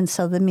 And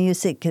so the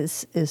music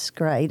is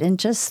great. And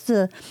just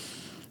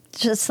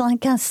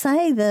like I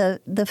say,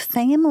 the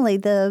family,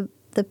 the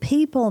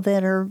people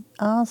that are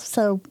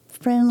also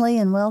friendly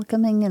and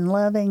welcoming and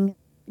loving.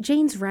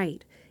 Jane's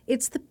right.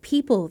 It's the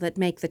people that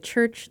make the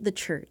church the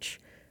church.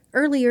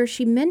 Earlier,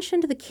 she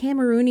mentioned the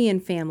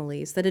Cameroonian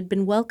families that had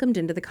been welcomed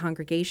into the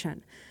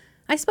congregation.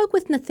 I spoke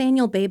with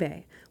Nathanial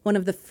Bebe, one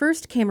of the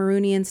first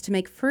Cameroonians to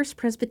make First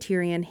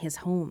Presbyterian his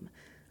home.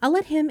 I'll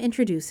let him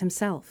introduce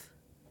himself.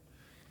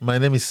 My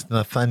name is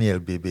Nathaniel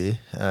Bebe.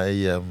 I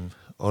am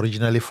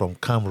originally from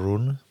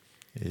Cameroon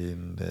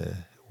in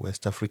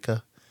West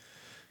Africa.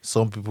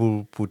 Some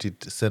people put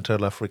it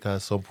Central Africa,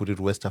 some put it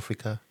West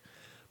Africa,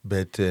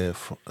 but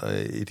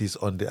it is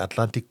on the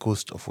Atlantic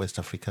coast of West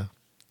Africa.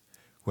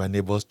 We are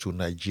neighbors to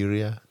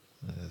Nigeria,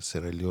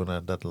 Sierra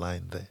Leone, that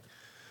line there.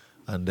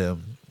 And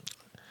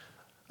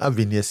I've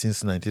been here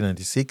since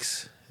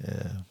 1996.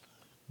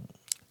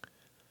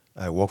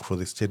 I work for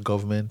the state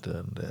government,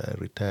 and I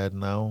retired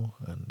now,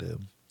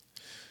 and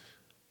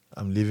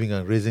I'm living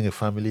and raising a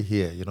family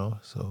here,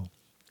 so.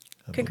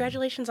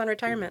 Congratulations on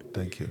retirement.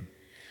 Thank you.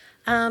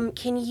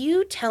 Can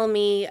you tell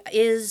me,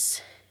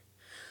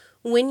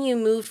 when you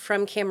moved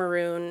from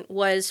Cameroon,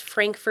 was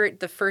Frankfort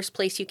the first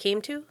place you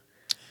came to?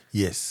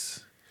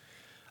 Yes.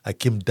 I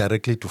came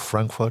directly to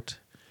Frankfort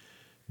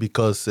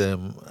because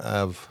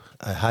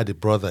I had a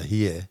brother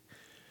here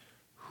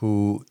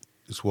who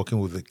is working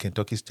with the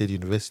Kentucky State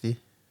University.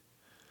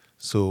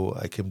 So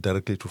I came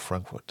directly to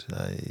Frankfort.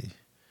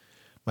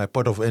 My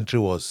port of entry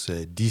was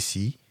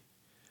D.C.,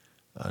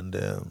 and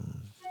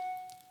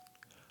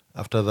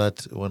after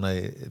that, when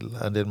I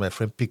landed, my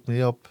friend picked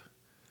me up.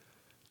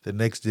 The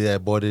next day, I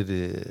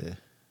boarded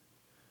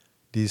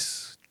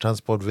these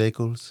transport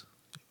vehicles.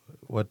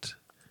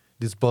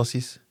 These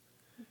buses?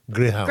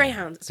 Greyhound.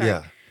 Greyhound, sorry.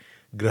 Yeah.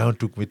 Greyhound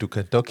took me to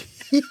Kentucky,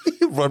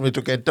 brought me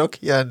to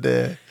Kentucky,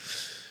 and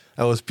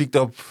I was picked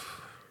up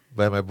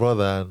by my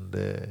brother,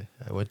 and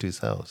I went to his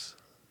house.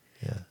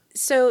 Yeah.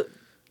 So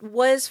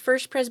was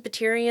First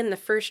Presbyterian the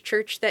first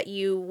church that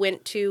you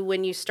went to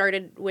when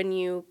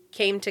you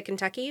came to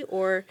Kentucky,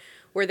 or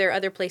were there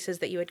other places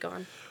that you had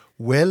gone?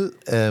 Well,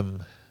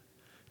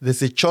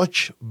 there's a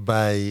church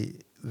by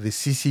the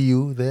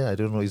CCU there. I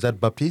don't know. Is that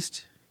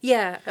Baptist?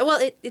 Yeah. Well,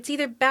 it's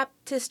either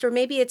Baptist or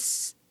maybe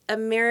it's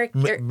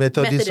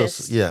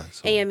Methodist. Yeah.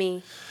 So.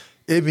 AME.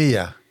 AME,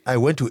 yeah. I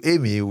went to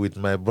AME with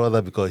my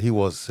brother because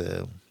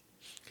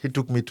he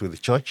took me to the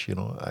church.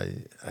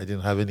 I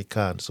didn't have any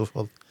car and so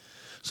forth.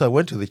 So I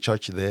went to the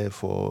church there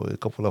for a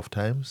couple of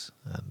times,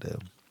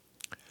 and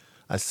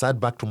I sat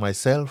back to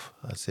myself.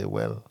 I said,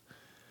 well,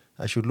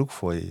 I should look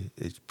for a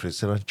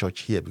Presbyterian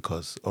church here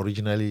because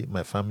originally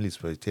my family is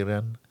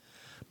Presbyterian.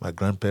 My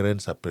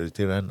grandparents are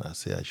Presbyterian. I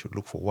said I should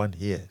look for one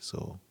here.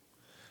 So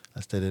I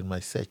started my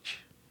search.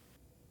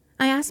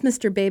 I asked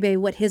Mr. Bebe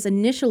what his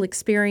initial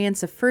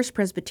experience of First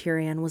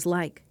Presbyterian was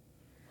like.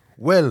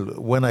 Well,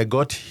 when I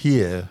got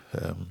here,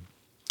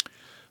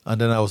 and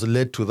then I was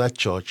led to that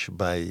church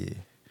by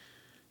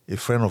a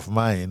friend of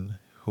mine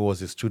who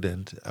was a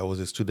student. I was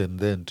a student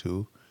then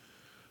too.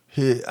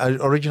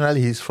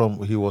 Originally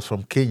he was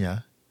from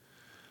Kenya,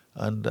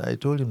 and I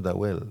told him that,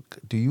 well,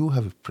 do you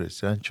have a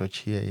Presbyterian church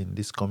here in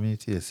this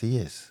community? I said,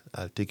 yes,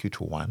 I'll take you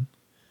to one.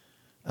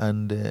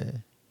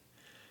 And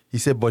he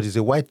said, but it's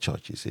a white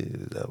church. He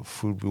said,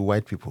 full of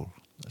white people.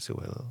 I said,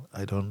 well,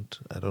 I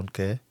don't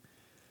care.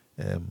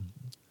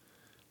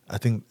 I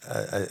think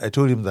I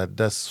told him that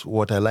that's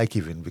what I like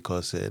even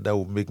because that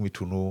would make me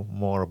to know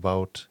more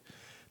about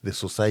the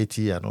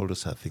society and all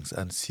those other things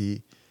and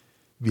see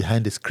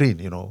behind the screen,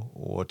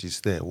 what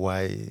is there,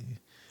 why,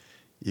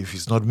 if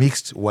it's not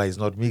mixed, why it's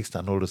not mixed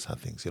and all those other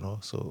things,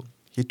 So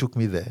he took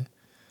me there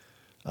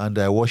and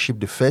I worshiped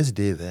the first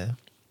day there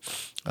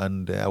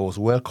and I was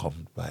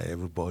welcomed by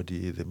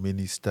everybody, the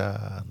minister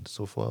and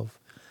so forth.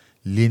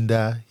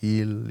 Linda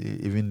Hill,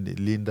 even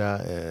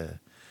Linda,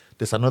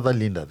 there's another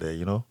Linda there,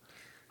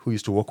 who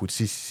used to work with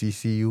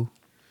CCU.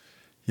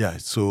 Yeah,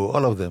 so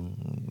all of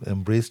them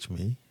embraced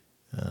me,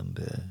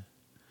 and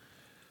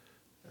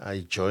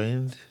I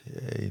joined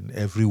in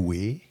every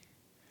way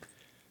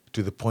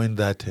to the point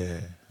that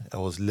I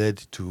was led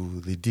to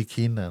the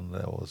deacon, and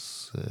I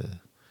was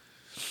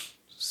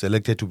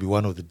selected to be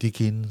one of the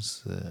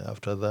deacons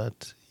after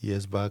that,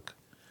 years back,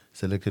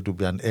 selected to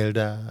be an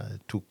elder. I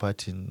took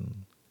part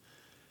in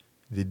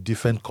the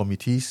different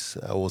committees.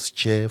 I was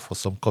chair for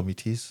some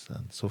committees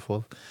and so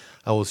forth.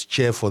 I was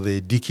chair for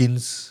the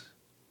deacons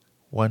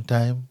one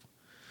time,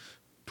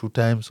 2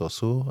 times or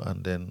so,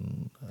 and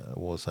then I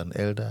was an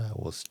elder. I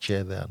was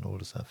chair there and all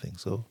those other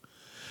things. So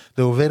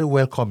they were very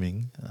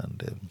welcoming,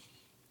 and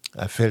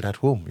I felt at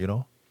home,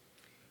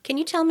 Can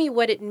you tell me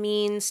what it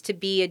means to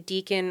be a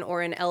deacon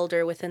or an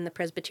elder within the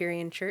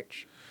Presbyterian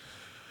Church?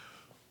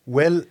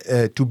 Well,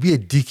 to be a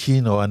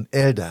deacon or an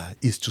elder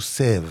is to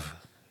serve,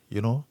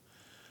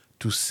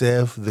 to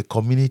serve the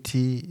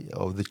community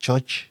of the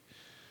church,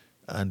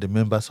 and the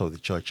members of the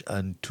church,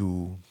 and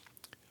to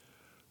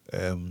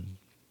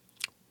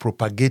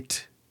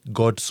propagate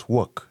God's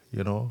work.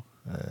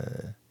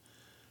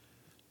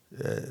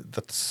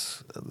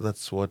 That's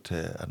what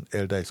an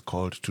elder is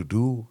called to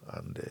do,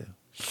 and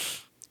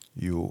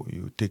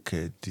you take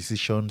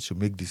decisions, you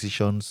make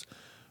decisions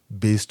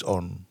based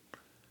on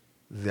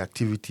the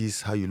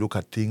activities, how you look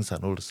at things,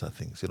 and all those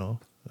things,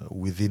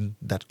 within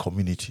that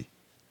community.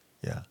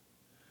 Yeah.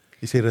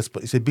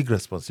 It's a big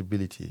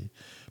responsibility,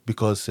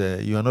 because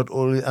you are not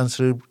only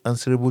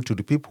answerable to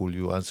the people,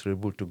 you are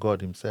answerable to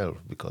God himself,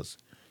 because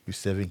you're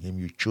serving him,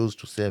 you chose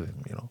to serve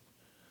him,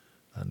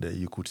 and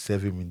you could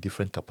serve him in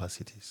different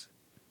capacities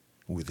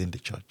within the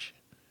church.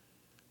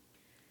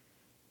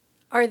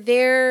 Are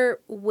there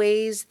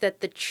ways that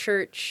the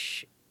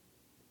church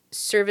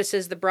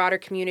services the broader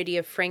community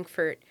of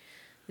Frankfort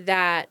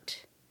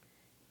that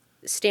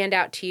stand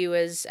out to you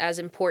as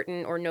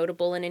important or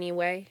notable in any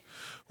way?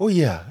 Oh,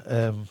 yeah.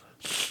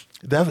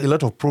 They have a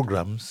lot of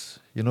programs,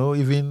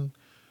 even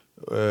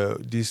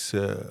these,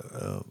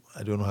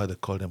 I don't know how they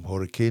call them,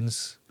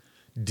 hurricanes,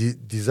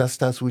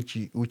 disasters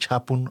which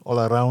happen all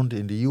around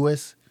in the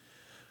U.S.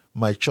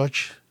 My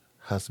church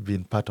has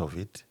been part of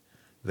it.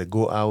 They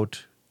go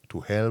out to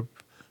help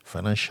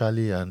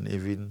financially and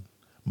even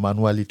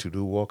manually to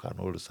do work and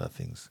all those other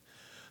things.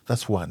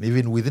 That's one.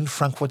 Even within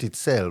Frankfort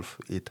itself,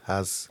 it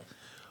has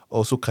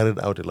also carried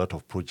out a lot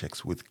of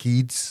projects with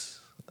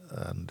kids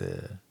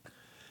and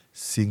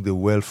seeing the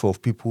welfare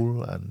of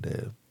people,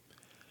 and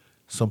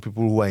some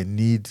people who are in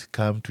need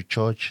come to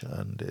church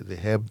and they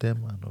help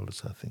them and all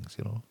those other things,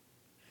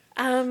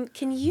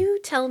 Can you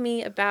tell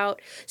me about,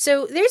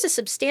 so there's a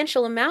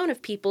substantial amount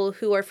of people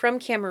who are from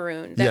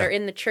Cameroon that are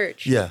in the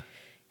church. Yeah.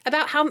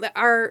 About how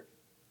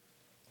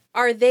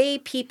are they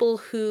people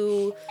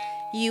who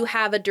you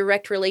have a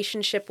direct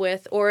relationship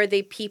with, or are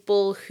they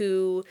people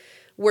who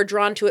were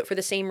drawn to it for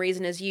the same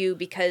reason as you,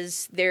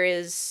 because there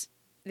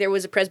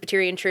was a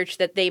Presbyterian church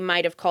that they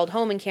might have called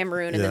home in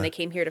Cameroon and then they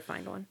came here to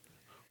find one?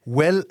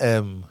 Well,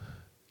 in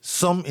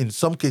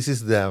some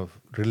cases they are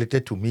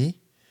related to me,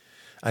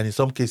 and in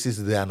some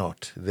cases they are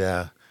not. They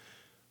are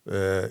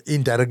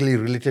indirectly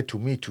related to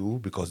me too,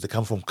 because they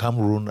come from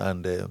Cameroon,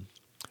 and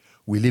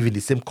we live in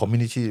the same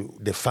community.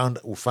 We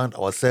found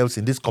ourselves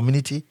in this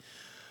community,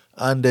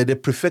 and they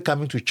prefer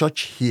coming to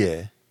church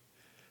here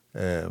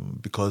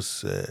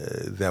because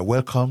they are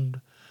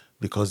welcomed,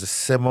 because the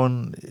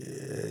sermon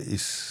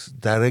is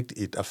direct,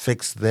 it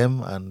affects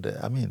them, and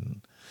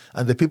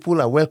and the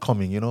people are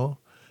welcoming.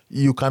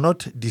 You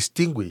cannot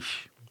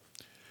distinguish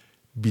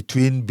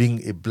between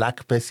being a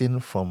black person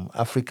from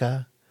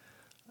Africa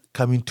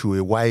coming to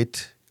a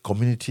white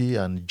community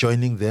and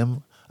joining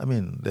them.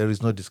 There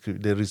is no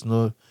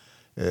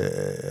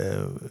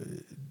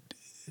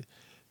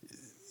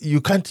you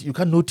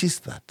can't notice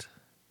that.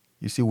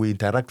 You see, we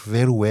interact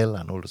very well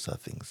and all those other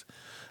things.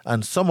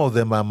 And some of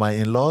them are my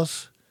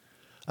in-laws,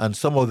 and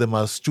some of them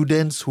are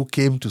students who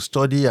came to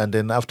study, and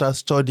then after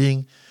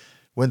studying,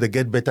 when they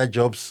get better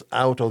jobs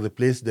out of the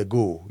place, they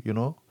go,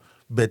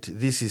 But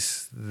this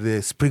is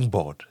the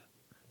springboard.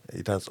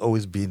 It has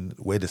always been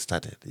where they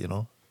started,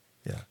 Yeah.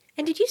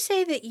 And did you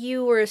say that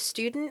you were a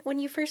student when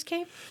you first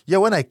came? Yeah,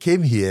 when I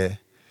came here,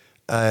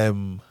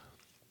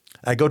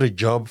 I got a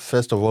job,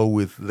 first of all,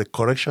 with the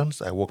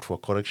corrections. I worked for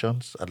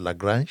corrections at La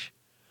Grange,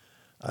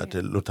 at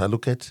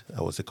Lotaluket.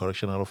 I was a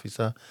correctional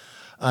officer.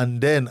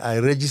 And then I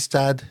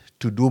registered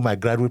to do my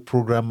graduate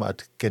program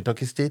at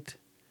Kentucky State.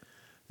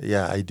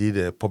 Yeah, I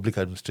did public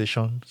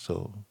administration.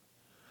 So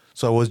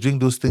I was doing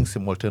those things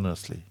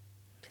simultaneously.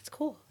 That's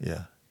cool.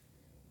 Yeah.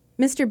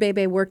 Mr.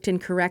 Bebe worked in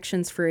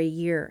corrections for a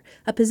year,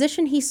 a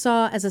position he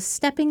saw as a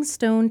stepping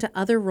stone to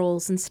other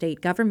roles in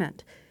state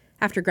government.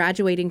 After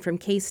graduating from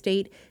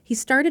K-State, he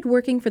started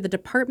working for the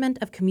Department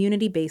of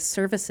Community-Based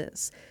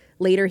Services.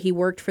 Later, he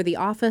worked for the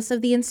Office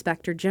of the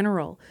Inspector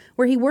General,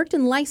 where he worked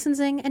in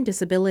licensing and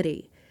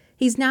disability.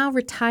 He's now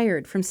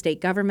retired from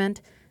state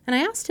government, and I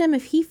asked him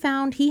if he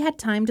found he had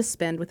time to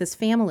spend with his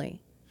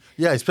family.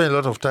 Yeah, I spent a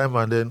lot of time,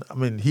 and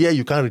then, here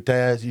you can't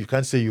retire, you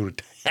can't say you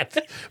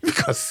retired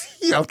because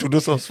you have to do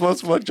some small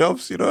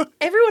jobs,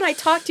 Everyone I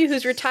talk to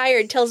who's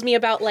retired tells me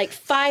about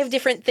 5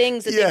 different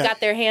things that they've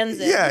got their hands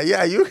in.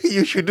 Yeah,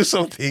 you should do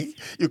something.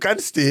 You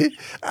can't stay.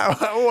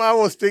 I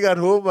was staying at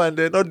home and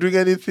not doing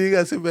anything.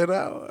 I said, man,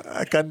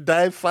 I can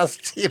die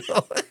fast,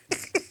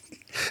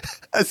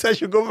 I said I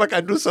should go back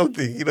and do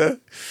something,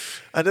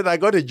 And then I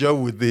got a job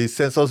with the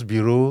Census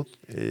Bureau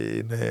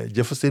in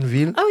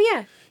Jeffersonville. Oh,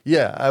 yeah.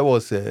 Yeah, I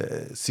was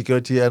a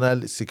security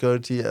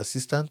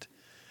assistant.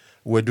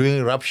 We're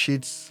doing rap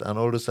sheets and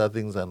all those other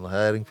things and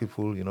hiring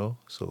people,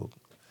 So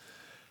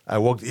I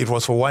worked. It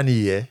was for 1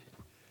 year,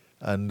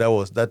 and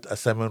that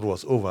assignment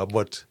was over.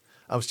 But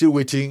I'm still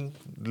waiting,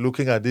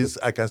 looking at this.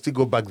 I can still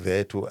go back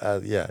there to,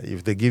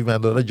 if they give me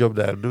another job,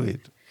 then I'll do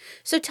it.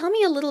 So tell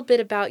me a little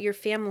bit about your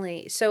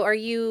family. So are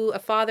you a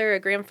father, a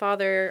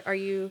grandfather? Are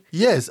you?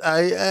 Yes,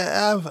 I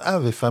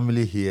have a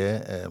family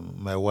here.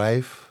 My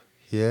wife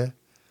here.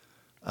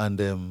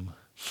 And,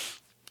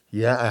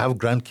 I have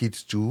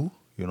grandkids too,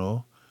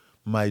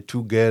 My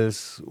 2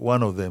 girls,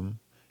 one of them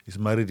is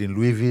married in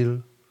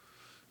Louisville.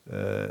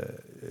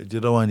 The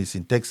other one is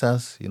in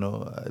Texas.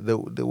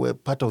 They were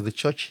part of the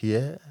church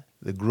here.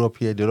 They grew up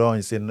here. The other one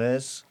is a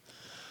nurse.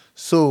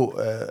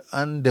 So,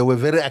 and they were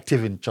very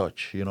active in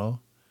church,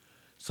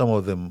 Some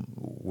of them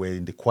were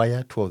in the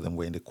choir. 2 of them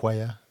were in the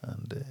choir.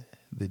 And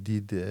they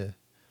did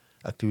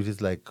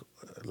activities like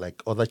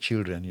other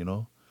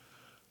children,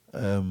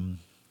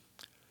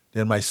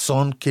 Then my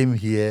son came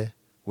here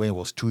when he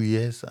was 2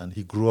 years, and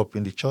he grew up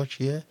in the church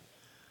here.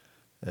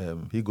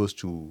 He goes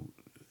to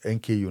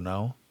NKU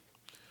now.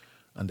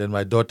 And then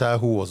my daughter,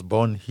 who was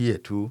born here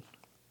too,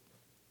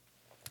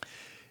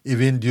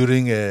 even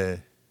during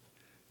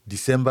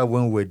December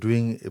when we were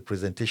doing a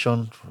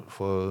presentation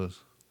for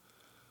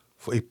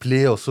a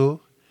play or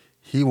so,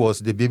 he was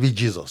the baby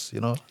Jesus,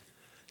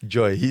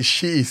 Joy.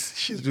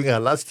 She's doing her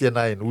last year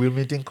now in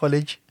Wilmington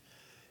College.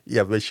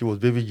 Yeah, but she was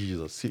baby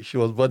Jesus. She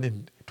was born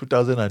in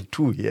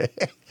 2002, yeah.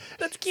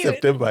 That's cute.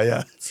 September,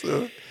 yeah.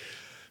 So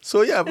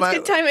yeah. That's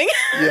good timing.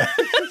 Yeah.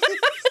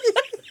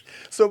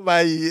 So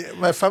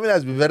my family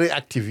has been very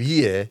active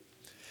here.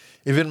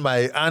 Even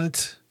my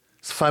aunt's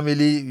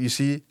family, you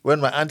see, when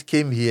my aunt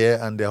came here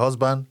and the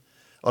husband,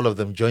 all of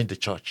them joined the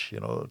church,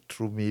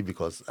 through me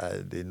because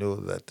they know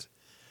that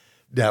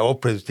they are all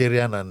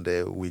Presbyterian and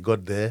we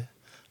got there.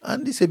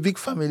 And it's a big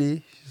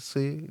family. You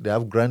see, we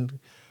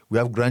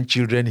have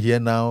grandchildren here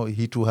now.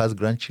 He too has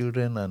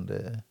grandchildren.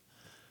 And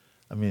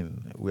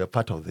we are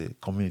part of the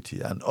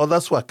community. And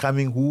others who are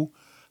coming who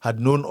had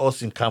known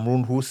us in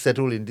Cameroon, who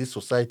settled in this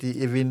society,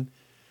 even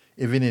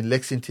in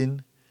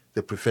Lexington,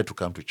 they prefer to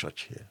come to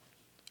church here.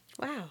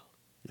 Wow.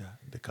 Yeah,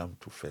 they come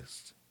to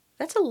First.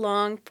 That's a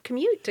long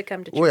commute to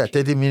come to church. Oh, yeah,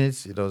 30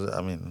 minutes.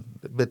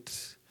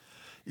 But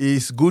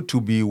it's good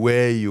to be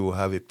where you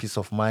have a peace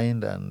of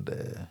mind and,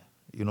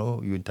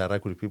 you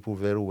interact with people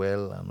very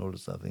well and all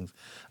those other things.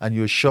 And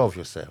you're sure of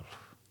yourself.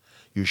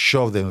 You're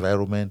sure of the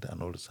environment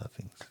and all those other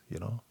things,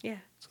 Yeah.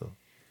 So.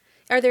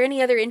 Are there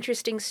any other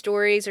interesting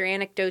stories or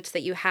anecdotes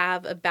that you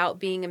have about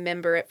being a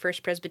member at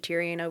First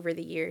Presbyterian over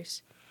the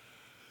years?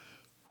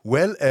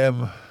 Well,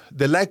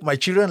 my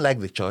children like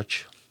the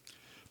church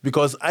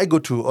because I go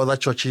to other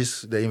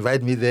churches. They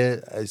invite me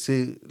there. I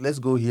say, let's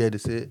go here. They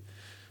say,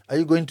 are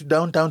you going to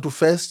downtown to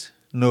First?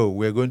 No,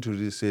 we're going to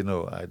this. Say,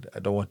 no, I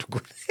don't want to go.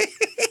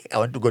 I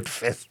want to go to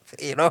First,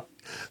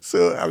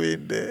 So,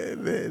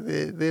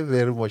 they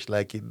very much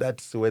like it.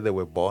 That's where they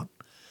were born.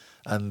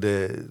 And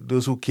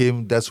those who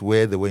came, that's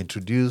where they were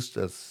introduced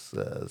as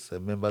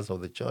members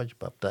of the church,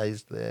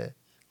 baptized there,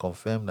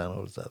 confirmed, and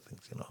all those other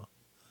things,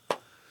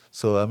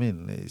 So,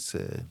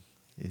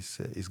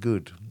 it's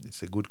good.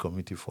 It's a good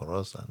community for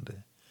us,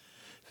 and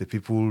the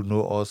people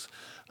know us.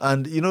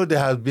 And, there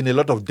have been a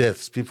lot of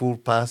deaths. People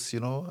pass,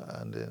 and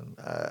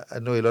I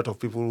know a lot of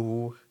people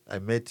who I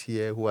met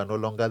here who are no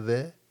longer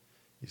there,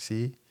 you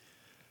see.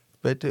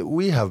 But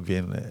we have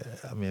been,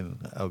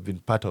 I've been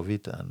part of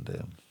it,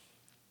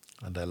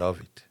 and I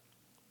love it.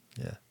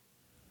 Yeah.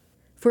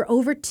 For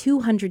over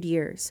 200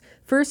 years,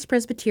 First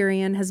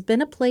Presbyterian has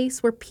been a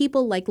place where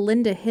people like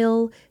Linda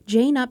Hill,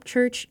 Jane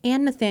Upchurch,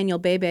 and Nathanial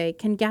Bebe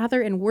can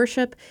gather and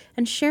worship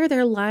and share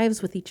their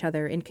lives with each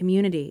other in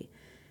community.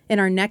 In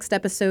our next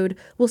episode,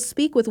 we'll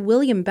speak with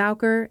William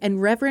Bowker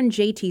and Reverend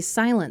J.T.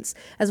 Silence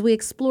as we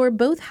explore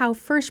both how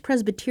First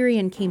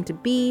Presbyterian came to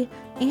be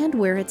and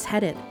where it's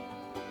headed.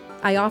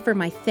 I offer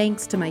my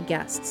thanks to my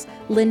guests,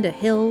 Linda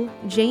Hill,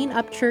 Jane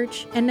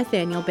Upchurch, and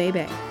Nathanial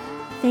Bebe.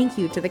 Thank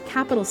you to the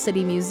Capital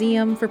City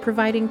Museum for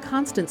providing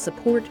constant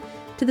support,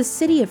 to the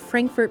City of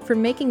Frankfort for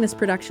making this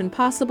production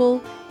possible,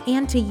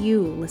 and to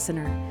you,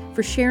 listener,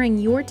 for sharing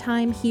your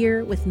time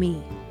here with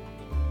me.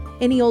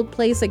 Any Old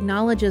Place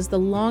acknowledges the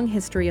long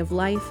history of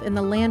life in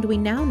the land we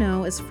now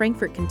know as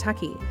Frankfort,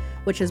 Kentucky,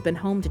 which has been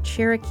home to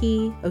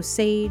Cherokee,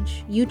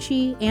 Osage,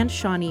 Yuchi, and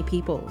Shawnee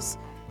peoples.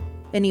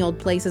 Any Old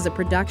Place is a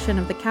production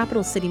of the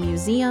Capital City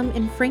Museum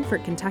in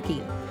Frankfort,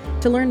 Kentucky.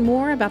 To learn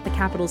more about the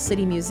Capital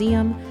City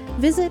Museum,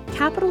 visit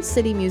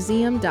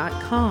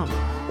capitalcitymuseum.com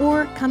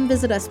or come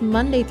visit us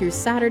Monday through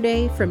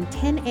Saturday from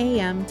 10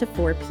 a.m. to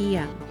 4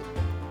 p.m.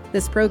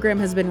 This program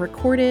has been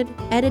recorded,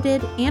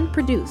 edited, and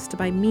produced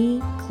by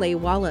me, Clay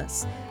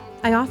Wallace.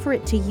 I offer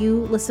it to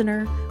you,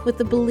 listener, with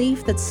the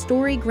belief that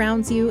story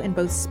grounds you in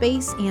both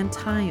space and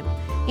time,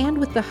 and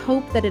with the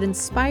hope that it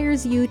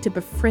inspires you to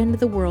befriend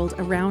the world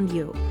around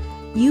you.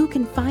 You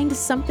can find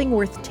something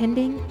worth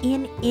tending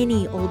in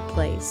any old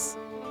place.